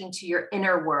 connecting to your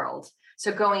inner world.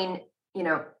 So going,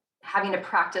 having a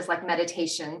practice like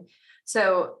meditation.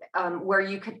 So where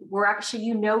actually,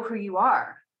 who you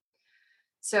are.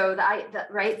 So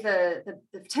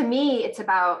to me, it's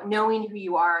about knowing who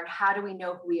you are and how do we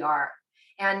know who we are?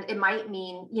 And it might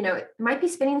mean, it might be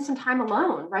spending some time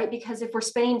alone, right? Because if we're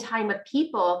spending time with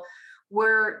people,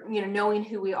 we're, knowing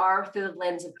who we are through the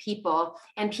lens of people,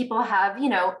 and people have,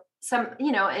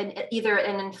 either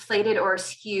an inflated or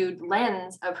skewed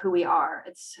lens of who we are.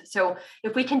 So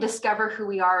if we can discover who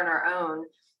we are on our own,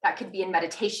 that could be in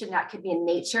meditation, that could be in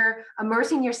nature,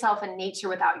 immersing yourself in nature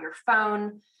without your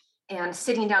phone and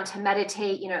sitting down to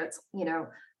meditate,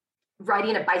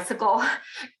 riding a bicycle,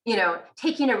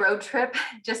 taking a road trip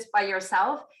just by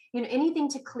yourself, anything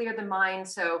to clear the mind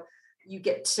so you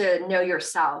get to know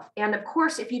yourself. And of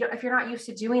course, if you're not used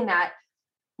to doing that,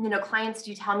 clients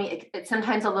do tell me it's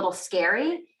sometimes a little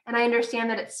scary. And I understand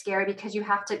that it's scary because you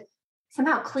have to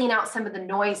somehow clean out some of the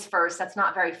noise first. That's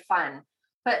not very fun.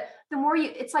 But the more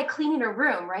it's like cleaning a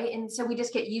room, right? And so we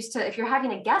just get used to, if you're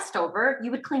having a guest over, you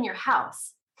would clean your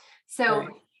house. So right.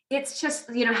 It's just,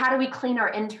 how do we clean our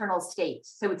internal state?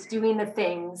 So it's doing the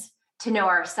things to know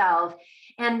ourselves,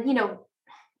 and,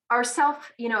 our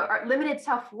self, our limited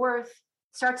self-worth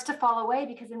starts to fall away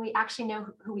because then we actually know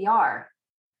who we are.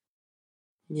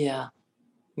 Yeah.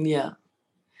 Yeah.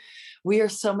 We are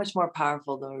so much more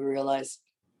powerful than we realize.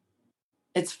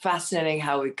 It's fascinating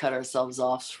how we cut ourselves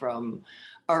off from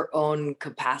our own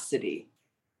capacity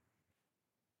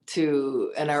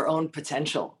and our own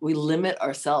potential. We limit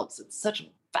ourselves. It's such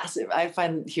fascinating. I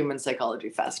find human psychology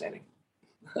fascinating.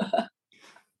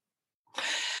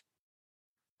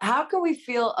 How can we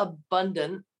feel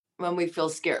abundant when we feel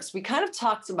scarce? We kind of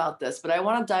talked about this, but I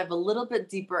want to dive a little bit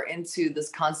deeper into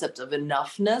this concept of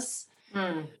enoughness.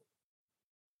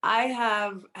 I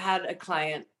have had a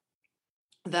client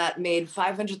that made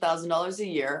 $500,000 a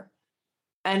year,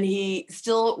 and he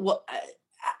still,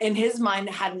 in his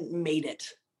mind, hadn't made it.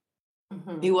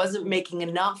 Mm-hmm. He wasn't making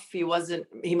enough. He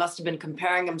must have been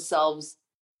comparing himself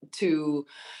to,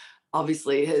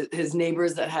 obviously, his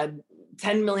neighbors that had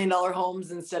 $10 million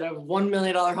homes instead of $1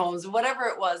 million homes, whatever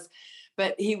it was.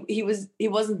 But he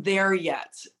wasn't there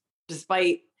yet,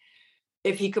 despite,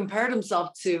 if he compared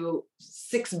himself to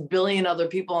 6 billion other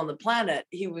people on the planet,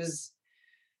 he was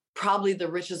probably the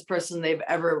richest person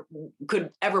could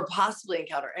ever possibly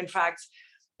encounter. In fact,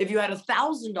 if you had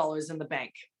 $1,000 in the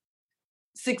bank,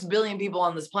 6 billion people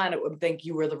on this planet would think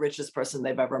you were the richest person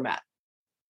they've ever met.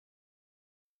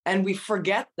 And we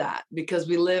forget that because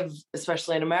we live,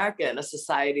 especially in America, in a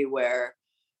society where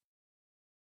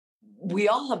we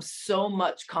all have so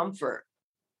much comfort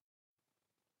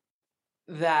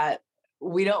that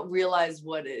we don't realize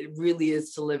what it really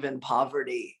is to live in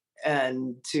poverty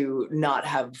and to not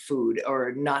have food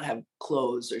or not have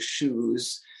clothes or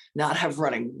shoes, not have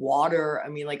running water. I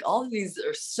mean, like all of these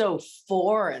are so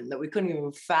foreign that we couldn't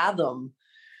even fathom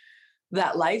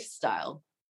that lifestyle.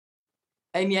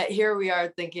 And yet here we are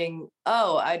thinking,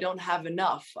 oh, I don't have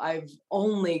enough. I've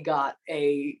only got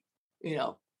a,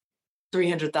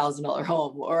 $300,000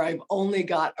 home, or I've only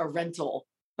got a rental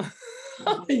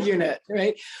unit,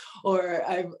 right? Or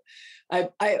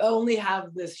I only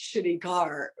have this shitty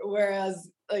car. Whereas,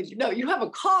 like, no, you have a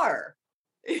car.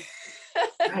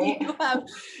 Right.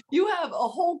 you have a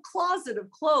whole closet of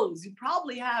clothes. You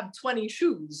probably have 20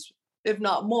 shoes, if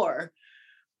not more.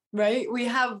 Right? We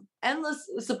have endless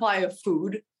supply of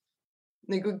food.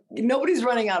 Like, nobody's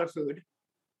running out of food.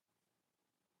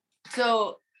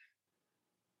 So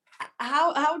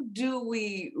how do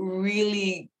we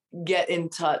really get in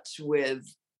touch with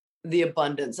the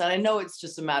abundance? And I know it's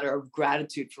just a matter of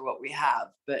gratitude for what we have,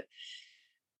 but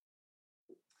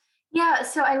yeah,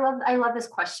 so I love this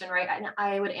question, right? And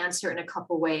I would answer it in a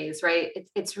couple ways, right?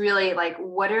 It's really like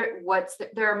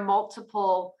there are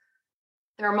multiple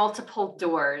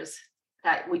doors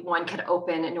that one could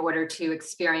open in order to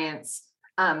experience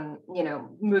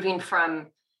moving from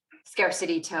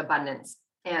scarcity to abundance.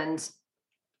 And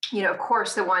of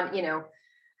course, the one,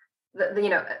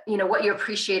 what you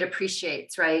appreciate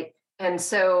appreciates, right? And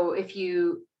so if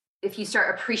you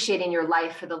start appreciating your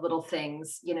life for the little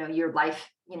things, your life,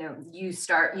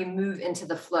 you move into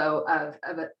the flow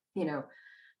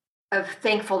of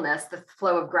thankfulness, the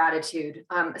flow of gratitude.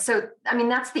 So, I mean,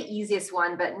 that's the easiest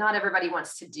one, but not everybody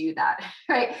wants to do that,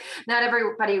 right? Not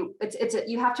everybody,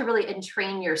 you have to really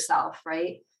entrain yourself,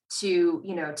 right? To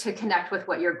connect with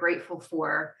what you're grateful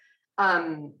for.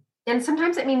 And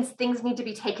sometimes it means things need to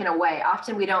be taken away.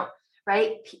 Often we don't,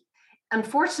 right?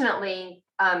 Unfortunately,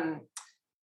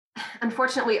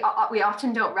 we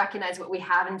often don't recognize what we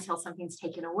have until something's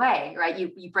taken away, right?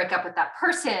 You break up with that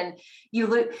person,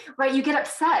 right? You get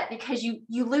upset because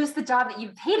you lose the job that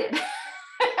you've hated.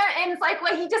 And it's like,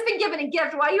 well, you just been given a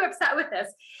gift. Why are you upset with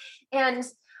this? And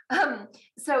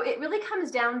so it really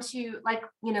comes down to, like,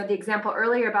 the example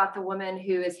earlier about the woman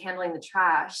who is handling the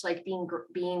trash, like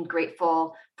being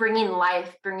grateful, bringing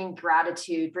life, bringing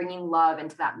gratitude, bringing love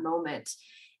into that moment.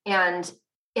 And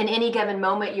in any given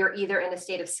moment, you're either in a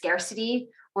state of scarcity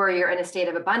or you're in a state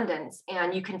of abundance,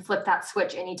 and you can flip that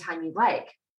switch anytime you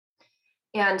like.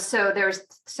 And so there's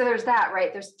that,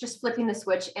 right? There's just flipping the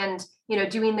switch and,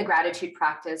 doing the gratitude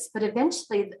practice. But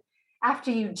eventually,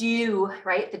 after you do,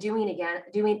 right, the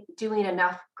doing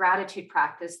enough gratitude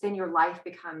practice, then your life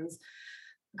becomes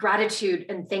gratitude,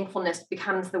 and thankfulness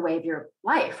becomes the way of your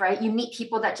life, right? You meet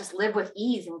people that just live with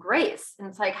ease and grace. And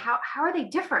it's like, how are they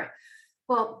different?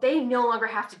 Well, they no longer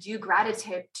have to do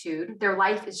gratitude. Their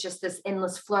life is just this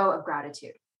endless flow of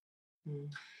gratitude.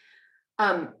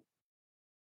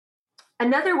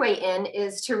 Another way in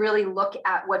is to really look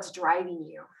at what's driving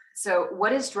you. So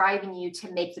what is driving you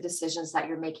to make the decisions that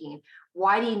you're making?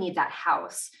 Why do you need that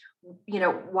house?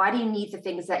 Why do you need the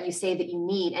things that you say that you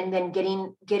need? And then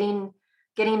getting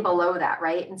below that,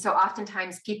 right? And so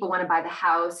oftentimes people want to buy the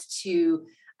house to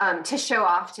show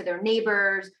off to their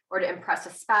neighbors, or to impress a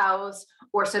spouse,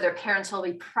 or so their parents will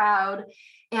be proud.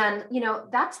 And,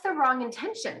 that's the wrong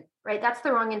intention, right? That's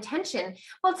the wrong intention.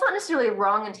 Well, it's not necessarily a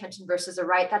wrong intention versus a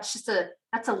right.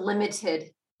 That's a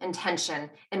limited intention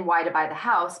and why to buy the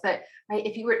house. But right,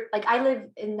 if you were like, I live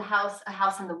in a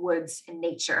house in the woods in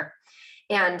nature.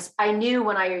 And I knew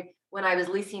when I was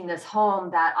leasing this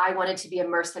home that I wanted to be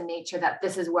immersed in nature, that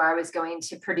this is where I was going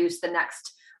to produce the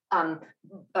next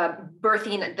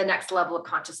birthing the next level of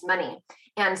conscious money.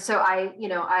 And so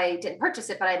I didn't purchase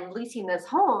it, but I'm leasing this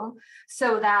home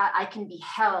so that I can be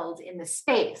held in the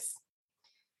space.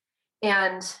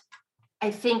 And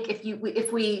I think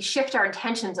if we shift our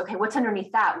intentions, okay, what's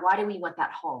underneath that? Why do we want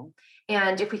that home?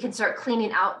 And if we can start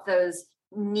cleaning out those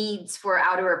needs for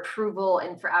outer approval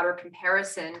and for outer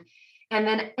comparison, and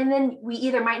then we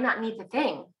either might not need the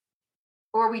thing,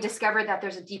 or we discover that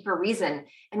there's a deeper reason.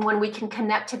 And when we can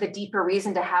connect to the deeper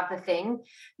reason to have the thing,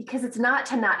 because it's not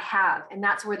to not have, and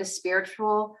that's where the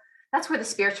spiritual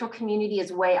community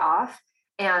is way off.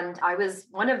 And I was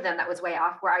one of them that was way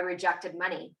off, where I rejected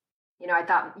money. I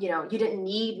thought, you didn't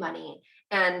need money,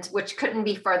 and which couldn't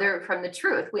be further from the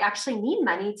truth. We actually need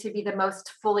money to be the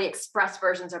most fully expressed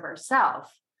versions of ourselves.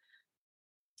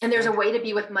 And there's a way to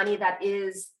be with money that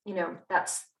is,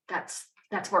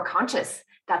 that's more conscious.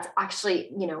 That's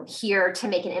actually, here to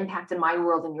make an impact in my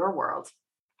world and your world.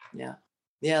 Yeah.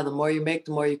 Yeah. The more you make,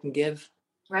 the more you can give.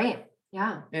 Right.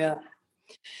 Yeah. Yeah.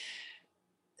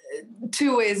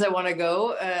 Two ways I want to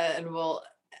go,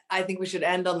 I think we should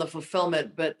end on the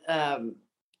fulfillment, but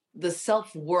the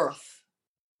self-worth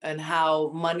and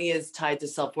how money is tied to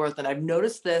self-worth. And I've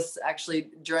noticed this actually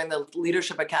during the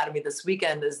Leadership Academy this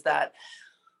weekend, is that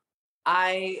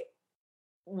I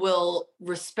will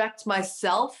respect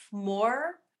myself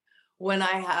more when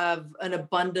I have an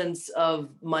abundance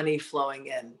of money flowing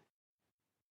in.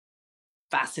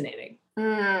 Fascinating.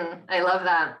 I love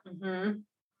that. Mm-hmm.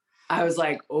 I was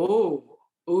like,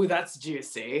 that's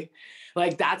juicy.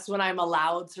 Like, that's when I'm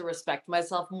allowed to respect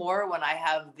myself more, when I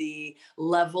have the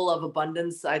level of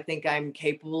abundance I think I'm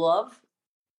capable of.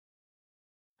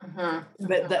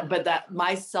 Mm-hmm. But that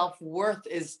my self-worth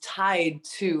is tied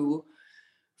to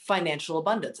financial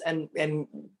abundance. And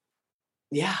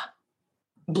yeah,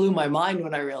 blew my mind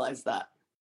when I realized that.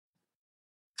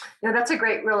 No, that's a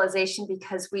great realization,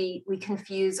 because we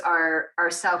confuse our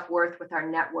self-worth with our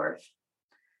net worth,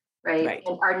 right? Right.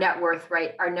 And our net worth,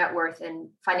 right? Our net worth in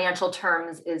financial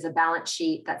terms is a balance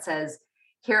sheet that says,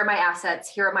 here are my assets,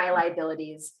 here are my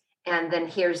liabilities, and then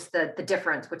here's the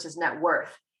difference, which is net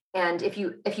worth. And if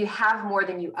you have more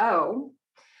than you owe,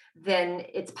 then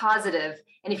it's positive.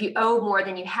 And if you owe more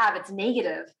than you have, it's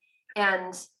negative.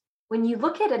 And when you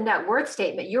look at a net worth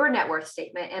statement, your net worth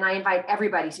statement, and I invite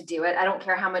everybody to do it. I don't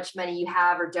care how much money you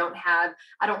have or don't have.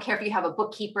 I don't care if you have a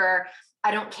bookkeeper.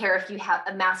 I don't care if you have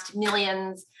amassed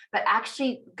millions, but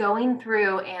actually going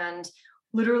through and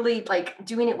literally like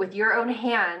doing it with your own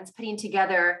hands, putting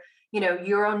together,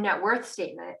 your own net worth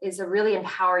statement is a really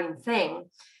empowering thing.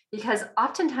 Because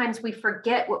oftentimes we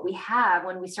forget what we have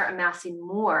when we start amassing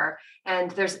more, and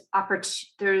there's an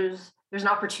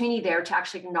opportunity there to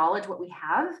actually acknowledge what we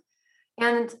have.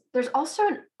 And there's also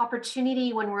an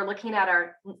opportunity when we're looking at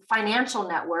our financial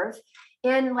net worth,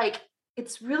 in like,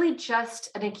 it's really just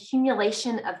an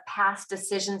accumulation of past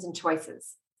decisions and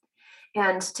choices.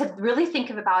 And to really think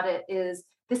about it is,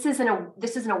 this is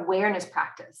an awareness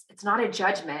practice. It's not a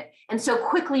judgment. And so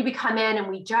quickly we come in and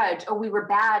we judge, oh, we were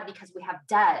bad because we have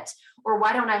debt, or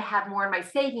why don't I have more in my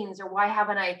savings, or why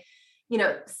haven't I,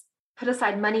 put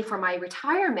aside money for my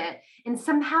retirement? And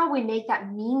somehow we make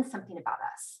that mean something about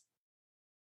us.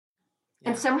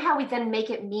 Yeah. And somehow we then make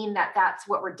it mean that that's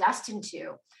what we're destined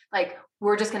to. Like,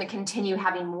 we're just going to continue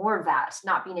having more of that,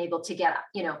 not being able to get,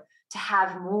 to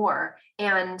have more.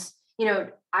 And,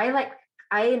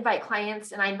 I invite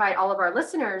clients, and I invite all of your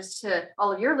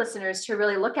listeners to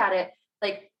really look at it,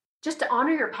 like, just to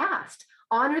honor your past,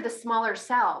 honor the smaller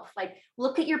self. Like,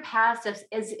 look at your past as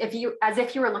if you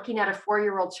were looking at a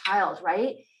 4-year-old child,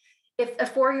 right? If a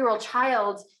 4-year-old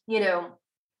child,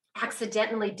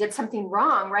 accidentally did something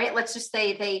wrong, right? Let's just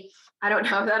say I don't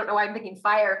know why I'm thinking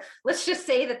fire. Let's just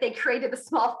say that they created a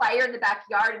small fire in the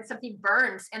backyard and something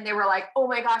burns, and they were like, oh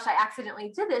my gosh, I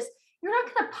accidentally did this. You're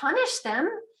not going to punish them.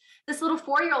 This little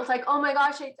 4-year-old's like, oh my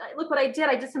gosh, look what I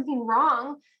did something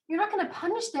wrong. You're not going to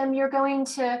punish them. You're going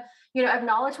to,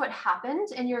 acknowledge what happened,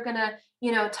 and you're going to,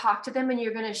 talk to them, and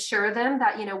you're going to assure them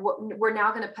that, we're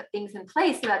now going to put things in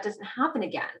place so that doesn't happen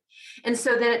again. And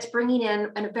so then it's bringing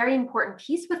in a very important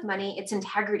piece with money. It's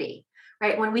integrity,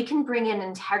 right? When we can bring in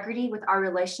integrity with our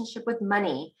relationship with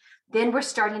money, then we're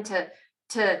starting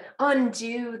to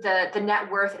undo the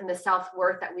net worth and the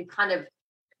self-worth that we've kind of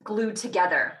glued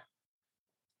together.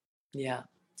 Yeah.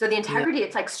 So the integrity,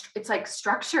 it's like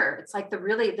structure. It's like the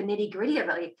nitty gritty of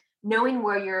it, like knowing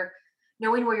where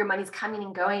your money's coming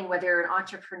and going, whether you're an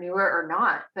entrepreneur or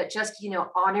not, but just,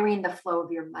 honoring the flow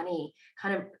of your money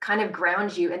kind of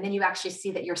grounds you. And then you actually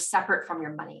see that you're separate from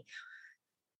your money.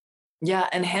 Yeah.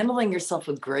 And handling yourself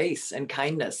with grace and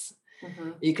kindness.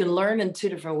 Mm-hmm. You can learn in 2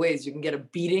 different ways. You can get a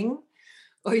beating,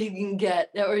 or you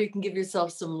can give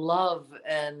yourself some love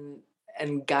and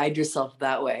guide yourself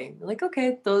that way. Like,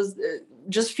 okay, those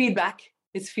just feedback.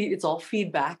 It's all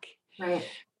feedback.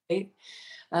 Right.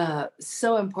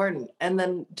 So important. And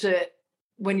then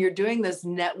when you're doing this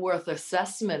net worth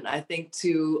assessment, I think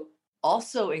to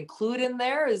also include in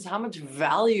there is, how much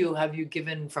value have you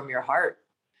given from your heart?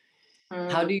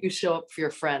 How do you show up for your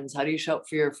friends? How do you show up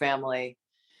for your family?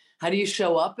 How do you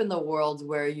show up in the world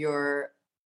where you're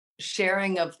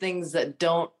sharing of things that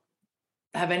don't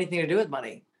have anything to do with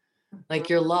money? Like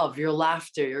your love, your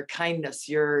laughter, your kindness,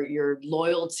 your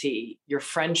loyalty, your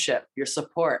friendship, your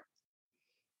support.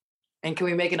 And can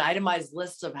we make an itemized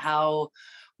list of how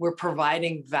we're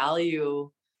providing value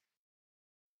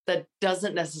that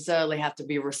doesn't necessarily have to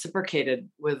be reciprocated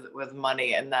with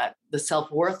money, and that the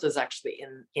self-worth is actually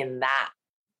in that,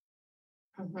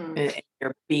 in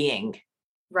your being.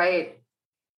 Right.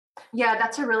 Yeah,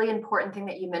 that's a really important thing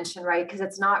that you mentioned, right? Because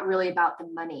it's not really about the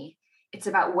money. It's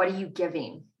about, what are you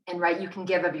giving? And right, you can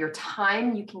give of your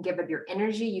time, you can give of your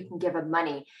energy, you can give of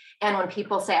money. And when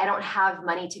people say, I don't have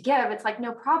money to give, it's like,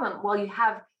 no problem. Well, you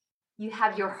have you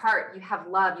have your heart, you have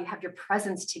love, you have your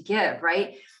presence to give,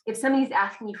 right? If somebody's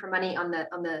asking you for money on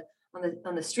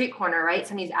the street corner, right?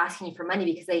 Somebody's asking you for money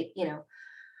because they,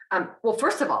 well,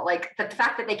 first of all, like the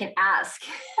fact that they can ask,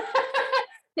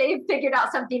 they've figured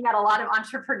out something that a lot of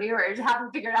entrepreneurs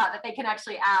haven't figured out, that they can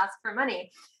actually ask for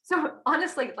money. So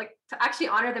honestly, like to actually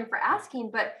honor them for asking,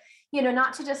 but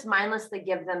not to just mindlessly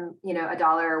give them,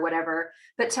 $1 or whatever,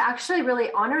 but to actually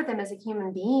really honor them as a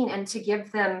human being and to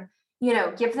give them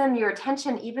your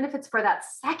attention, even if it's for that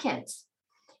second,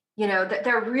 that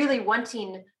they're really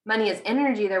wanting money as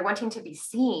energy. They're wanting to be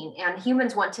seen, and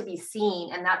humans want to be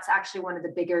seen. And that's actually one of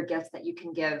the bigger gifts that you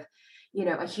can give,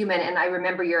 a human. And I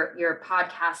remember your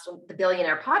podcast, the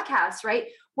Billionaire Podcast, right?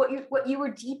 What you were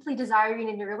deeply desiring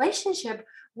in your relationship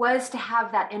was to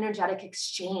have that energetic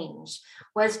exchange,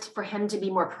 was for him to be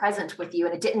more present with you.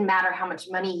 And it didn't matter how much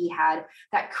money he had.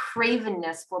 That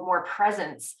cravenness for more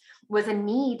presence was a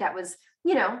need that was,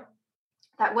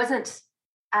 that wasn't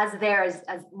as there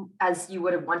as you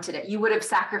would have wanted it. You would have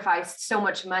sacrificed so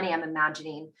much money, I'm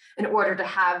imagining, in order to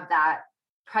have that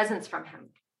presence from him.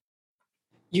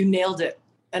 You nailed it.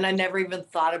 And I never even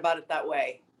thought about it that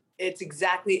way.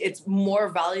 It's more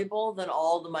valuable than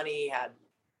all the money he had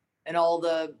and all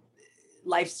the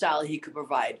lifestyle he could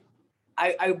provide.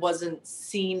 I wasn't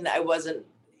seen.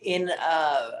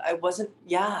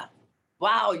 Yeah.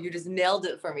 Wow. You just nailed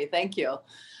it for me. Thank you.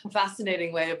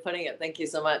 Fascinating way of putting it. Thank you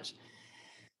so much.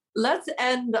 Let's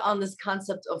end on this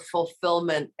concept of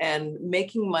fulfillment and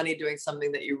making money doing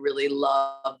something that you really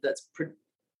love,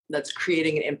 that's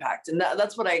creating an impact. And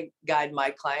that's what I guide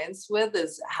my clients with,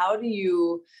 is how do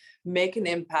you make an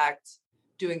impact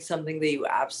doing something that you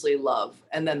absolutely love,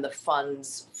 and then the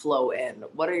funds flow in?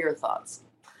 What are your thoughts?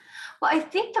 Well, I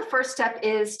think the first step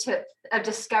is of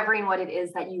discovering what it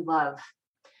is that you love.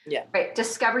 Yeah. Right.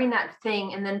 Discovering that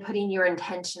thing and then putting your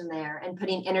intention there and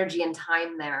putting energy and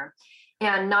time there,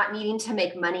 and not needing to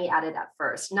make money at it at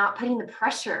first, not putting the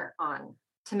pressure on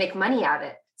to make money at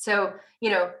it. So,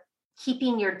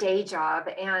 keeping your day job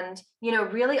and,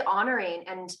 really honoring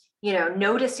and,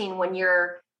 noticing when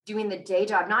you're doing the day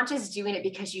job, not just doing it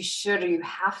because you should or you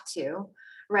have to,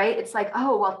 right? It's like,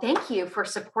 oh, well, thank you for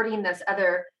supporting this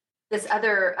other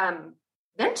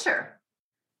venture.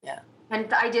 Yeah.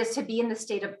 And the idea is to be in the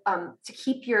state of, to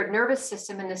keep your nervous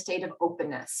system in a state of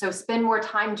openness. So spend more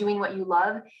time doing what you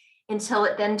love until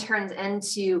it then turns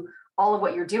into all of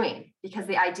what you're doing. Because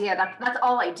the idea that's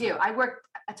all I do. I work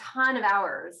a ton of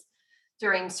hours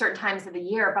during certain times of the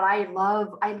year, but I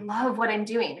love what I'm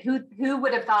doing. Who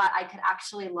would have thought I could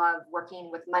actually love working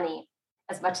with money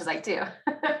as much as I do?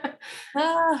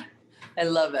 I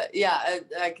love it. Yeah,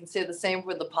 I can say the same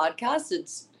with the podcast.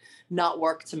 It's not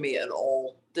work to me at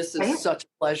all. This is such a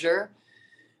pleasure.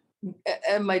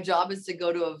 And my job is to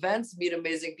go to events, meet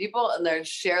amazing people, and then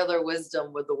share their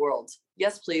wisdom with the world.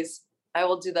 Yes, please. I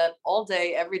will do that all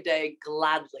day, every day,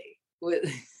 gladly.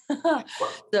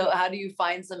 So how do you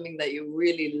find something that you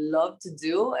really love to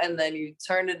do, and then you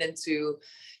turn it into,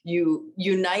 you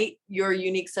unite your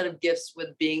unique set of gifts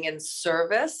with being in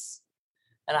service?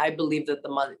 And I believe that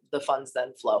the funds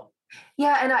then flow.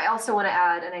 Yeah. And I also want to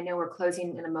add, and I know we're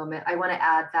closing in a moment, I want to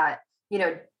add that,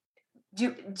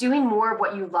 doing more of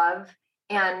what you love,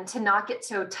 and to not get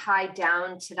so tied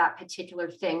down to that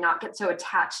particular thing, not get so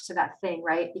attached to that thing,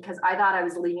 right? Because I thought I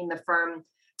was leaving the firm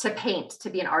to paint, to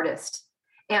be an artist.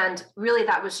 And really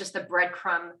that was just the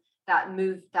breadcrumb that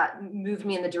moved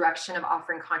me in the direction of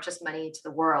offering conscious money to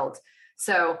the world.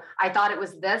 So I thought it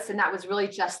was this, and that was really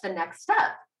just the next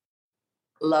step.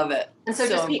 Love it. And so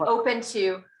just be open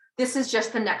to, this is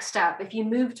just the next step. If you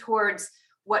move towards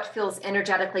what feels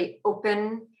energetically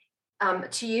open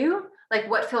to you, like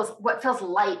what feels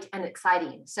light and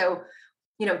exciting. So,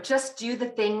 just do the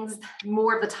things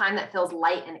more of the time that feels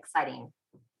light and exciting.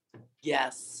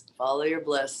 Yes. Follow your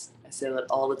bliss. I say that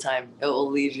all the time. It will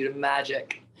lead you to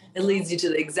magic. It leads you to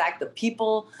the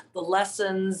people, the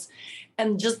lessons,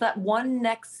 and just that one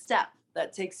next step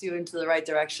that takes you into the right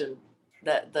direction,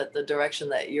 that the direction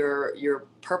that your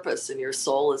purpose and your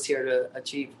soul is here to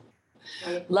achieve.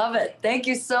 Right. Love it. Thank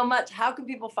you so much. How can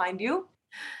people find you?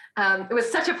 It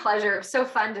was such a pleasure. So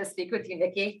fun to speak with you,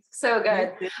 Nikki. So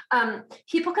good.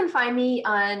 People can find me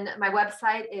on my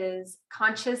website is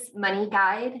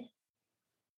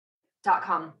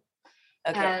consciousmoneyguide.com.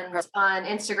 Okay. And on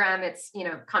Instagram, it's,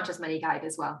 Conscious Money Guide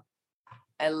as well.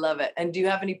 I love it. And do you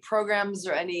have any programs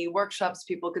or any workshops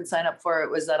people can sign up for?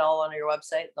 Was that all on your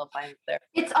website? They'll find it there.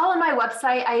 It's all on my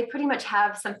website. I pretty much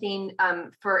have something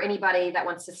for anybody that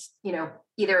wants to,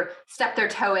 either step their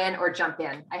toe in or jump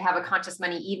in. I have a conscious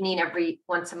money evening every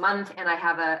once a month, and I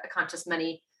have a conscious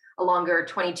money a longer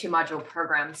 22 module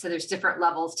program. So there's different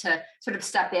levels to sort of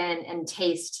step in and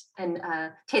taste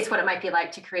what it might be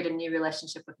like to create a new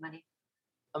relationship with money.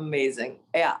 Amazing.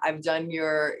 Yeah, I've done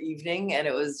your evening and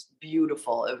it was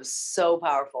beautiful. It was so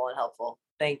powerful and helpful.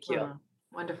 Thank you.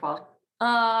 Wonderful.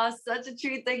 Such a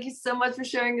treat. Thank you so much for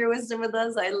sharing your wisdom with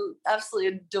us. I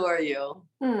absolutely adore you.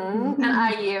 And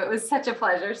you. It was such a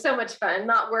pleasure. So much fun.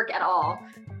 Not work at all.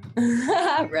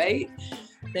 Right?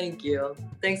 Thank you.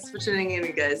 Thanks for tuning in,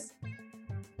 you guys.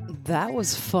 That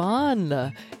was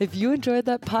fun. If you enjoyed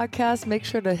that podcast, make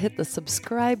sure to hit the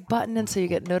subscribe button and so you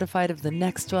get notified of the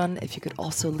next one. If you could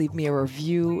also leave me a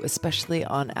review, especially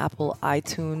on Apple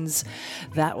iTunes,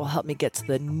 that will help me get to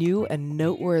the new and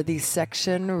noteworthy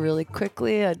section really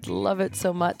quickly. I'd love it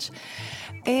so much.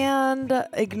 And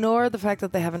ignore the fact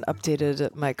that they haven't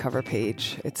updated my cover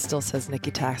page. It still says Nikki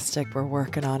Tastic. We're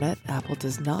working on it. Apple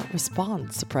does not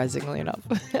respond, surprisingly enough.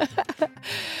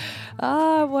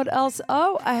 What else?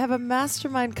 Oh, I have a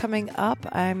mastermind coming up.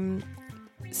 I'm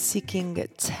seeking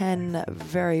 10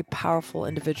 very powerful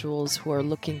individuals who are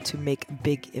looking to make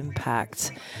big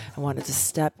impact. I wanted to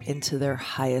step into their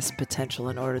highest potential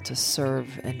in order to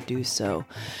serve and do so.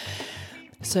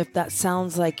 So if that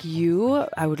sounds like you,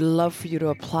 I would love for you to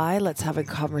apply. Let's have a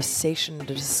conversation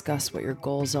to discuss what your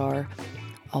goals are.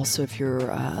 Also, if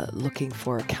you're looking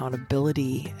for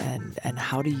accountability and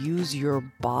how to use your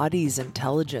body's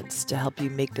intelligence to help you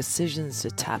make decisions, to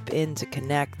tap in, to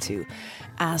connect, to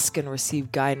ask and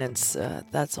receive guidance,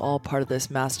 that's all part of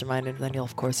this mastermind. And then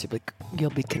you'll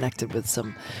be connected with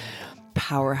some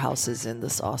powerhouses in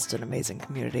this Austin amazing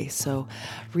community. So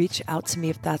reach out to me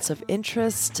if that's of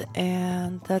interest,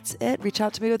 and that's it. Reach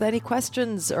out to me with any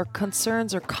questions or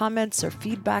concerns or comments or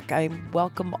feedback. I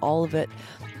welcome all of it.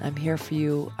 I'm here for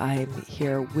you. I'm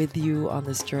here with you on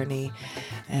this journey,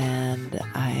 and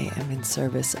I am in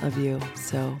service of you.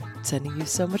 So sending you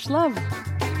so much love.